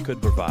wish they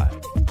could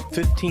provide.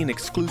 15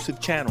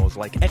 exclusive channels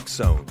like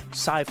X-Zone,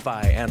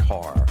 Sci-Fi, and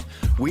Horror.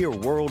 We are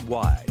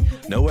worldwide.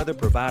 No other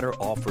provider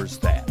offers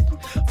that.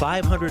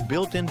 500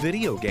 built-in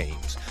video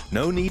games.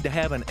 No need to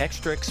have an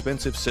extra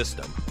expensive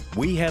system.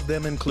 We have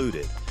them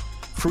included.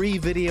 Free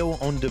video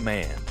on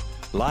demand.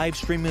 Live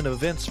streaming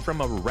events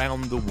from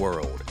around the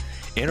world.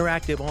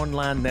 Interactive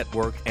online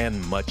network,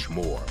 and much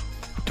more.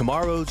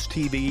 Tomorrow's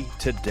TV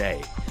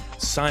today.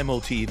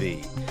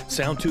 SimulTV.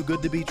 Sound too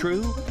good to be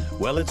true?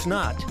 Well, it's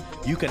not.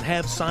 You can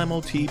have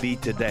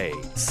SimulTV today.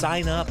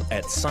 Sign up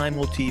at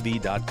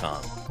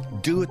simultv.com.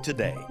 Do it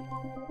today.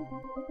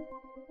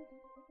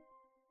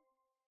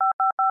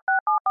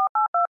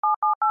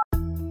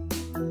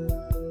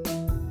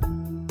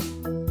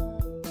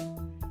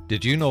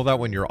 Did you know that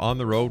when you're on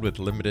the road with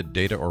limited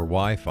data or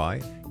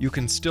Wi-Fi, you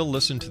can still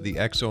listen to the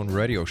X-Zone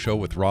Radio Show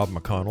with Rob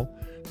McConnell,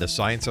 The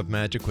Science of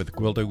Magic with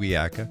Gwilda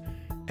Wiyaka,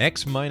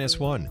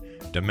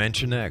 X-1,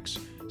 Dimension X,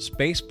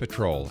 Space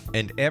Patrol,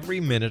 and every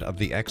minute of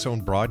the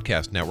X-Zone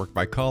Broadcast Network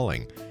by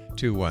calling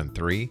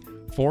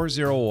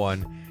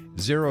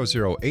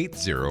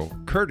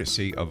 213-401-0080,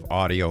 courtesy of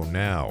Audio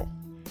Now.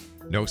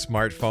 No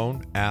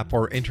smartphone, app,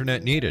 or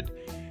internet needed.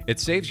 It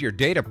saves your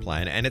data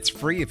plan and it's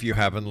free if you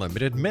have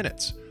unlimited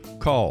minutes.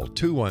 Call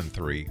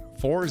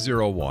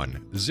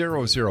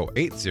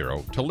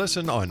 213-401-0080 to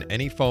listen on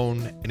any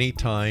phone,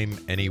 anytime,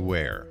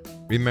 anywhere.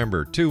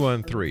 Remember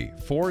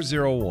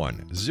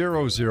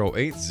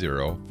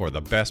 213-401-0080 for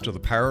the best of the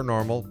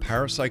paranormal,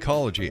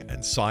 parapsychology, and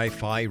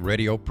sci-fi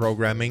radio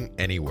programming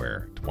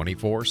anywhere,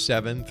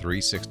 24/7,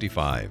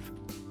 365.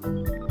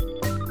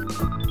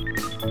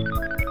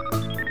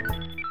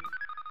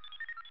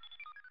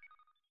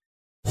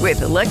 With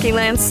the Lucky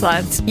Land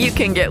Slots, you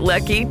can get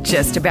lucky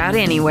just about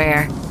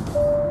anywhere.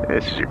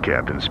 This is your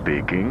captain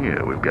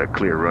speaking. We've got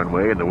clear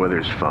runway and the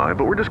weather's fine,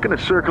 but we're just going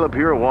to circle up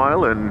here a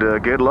while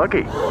and get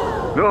lucky.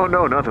 No,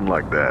 nothing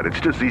like that. It's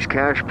just these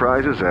cash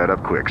prizes add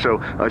up quick. So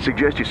I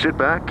suggest you sit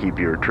back, keep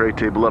your tray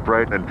table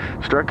upright, and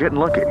start getting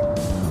lucky.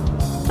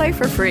 Play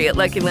for free at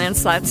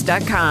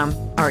LuckyLandSlots.com.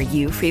 Are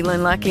you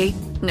feeling lucky?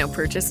 No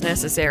purchase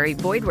necessary.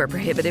 Void where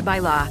prohibited by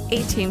law.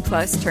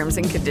 18+ terms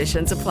and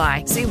conditions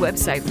apply. See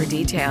website for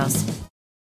details.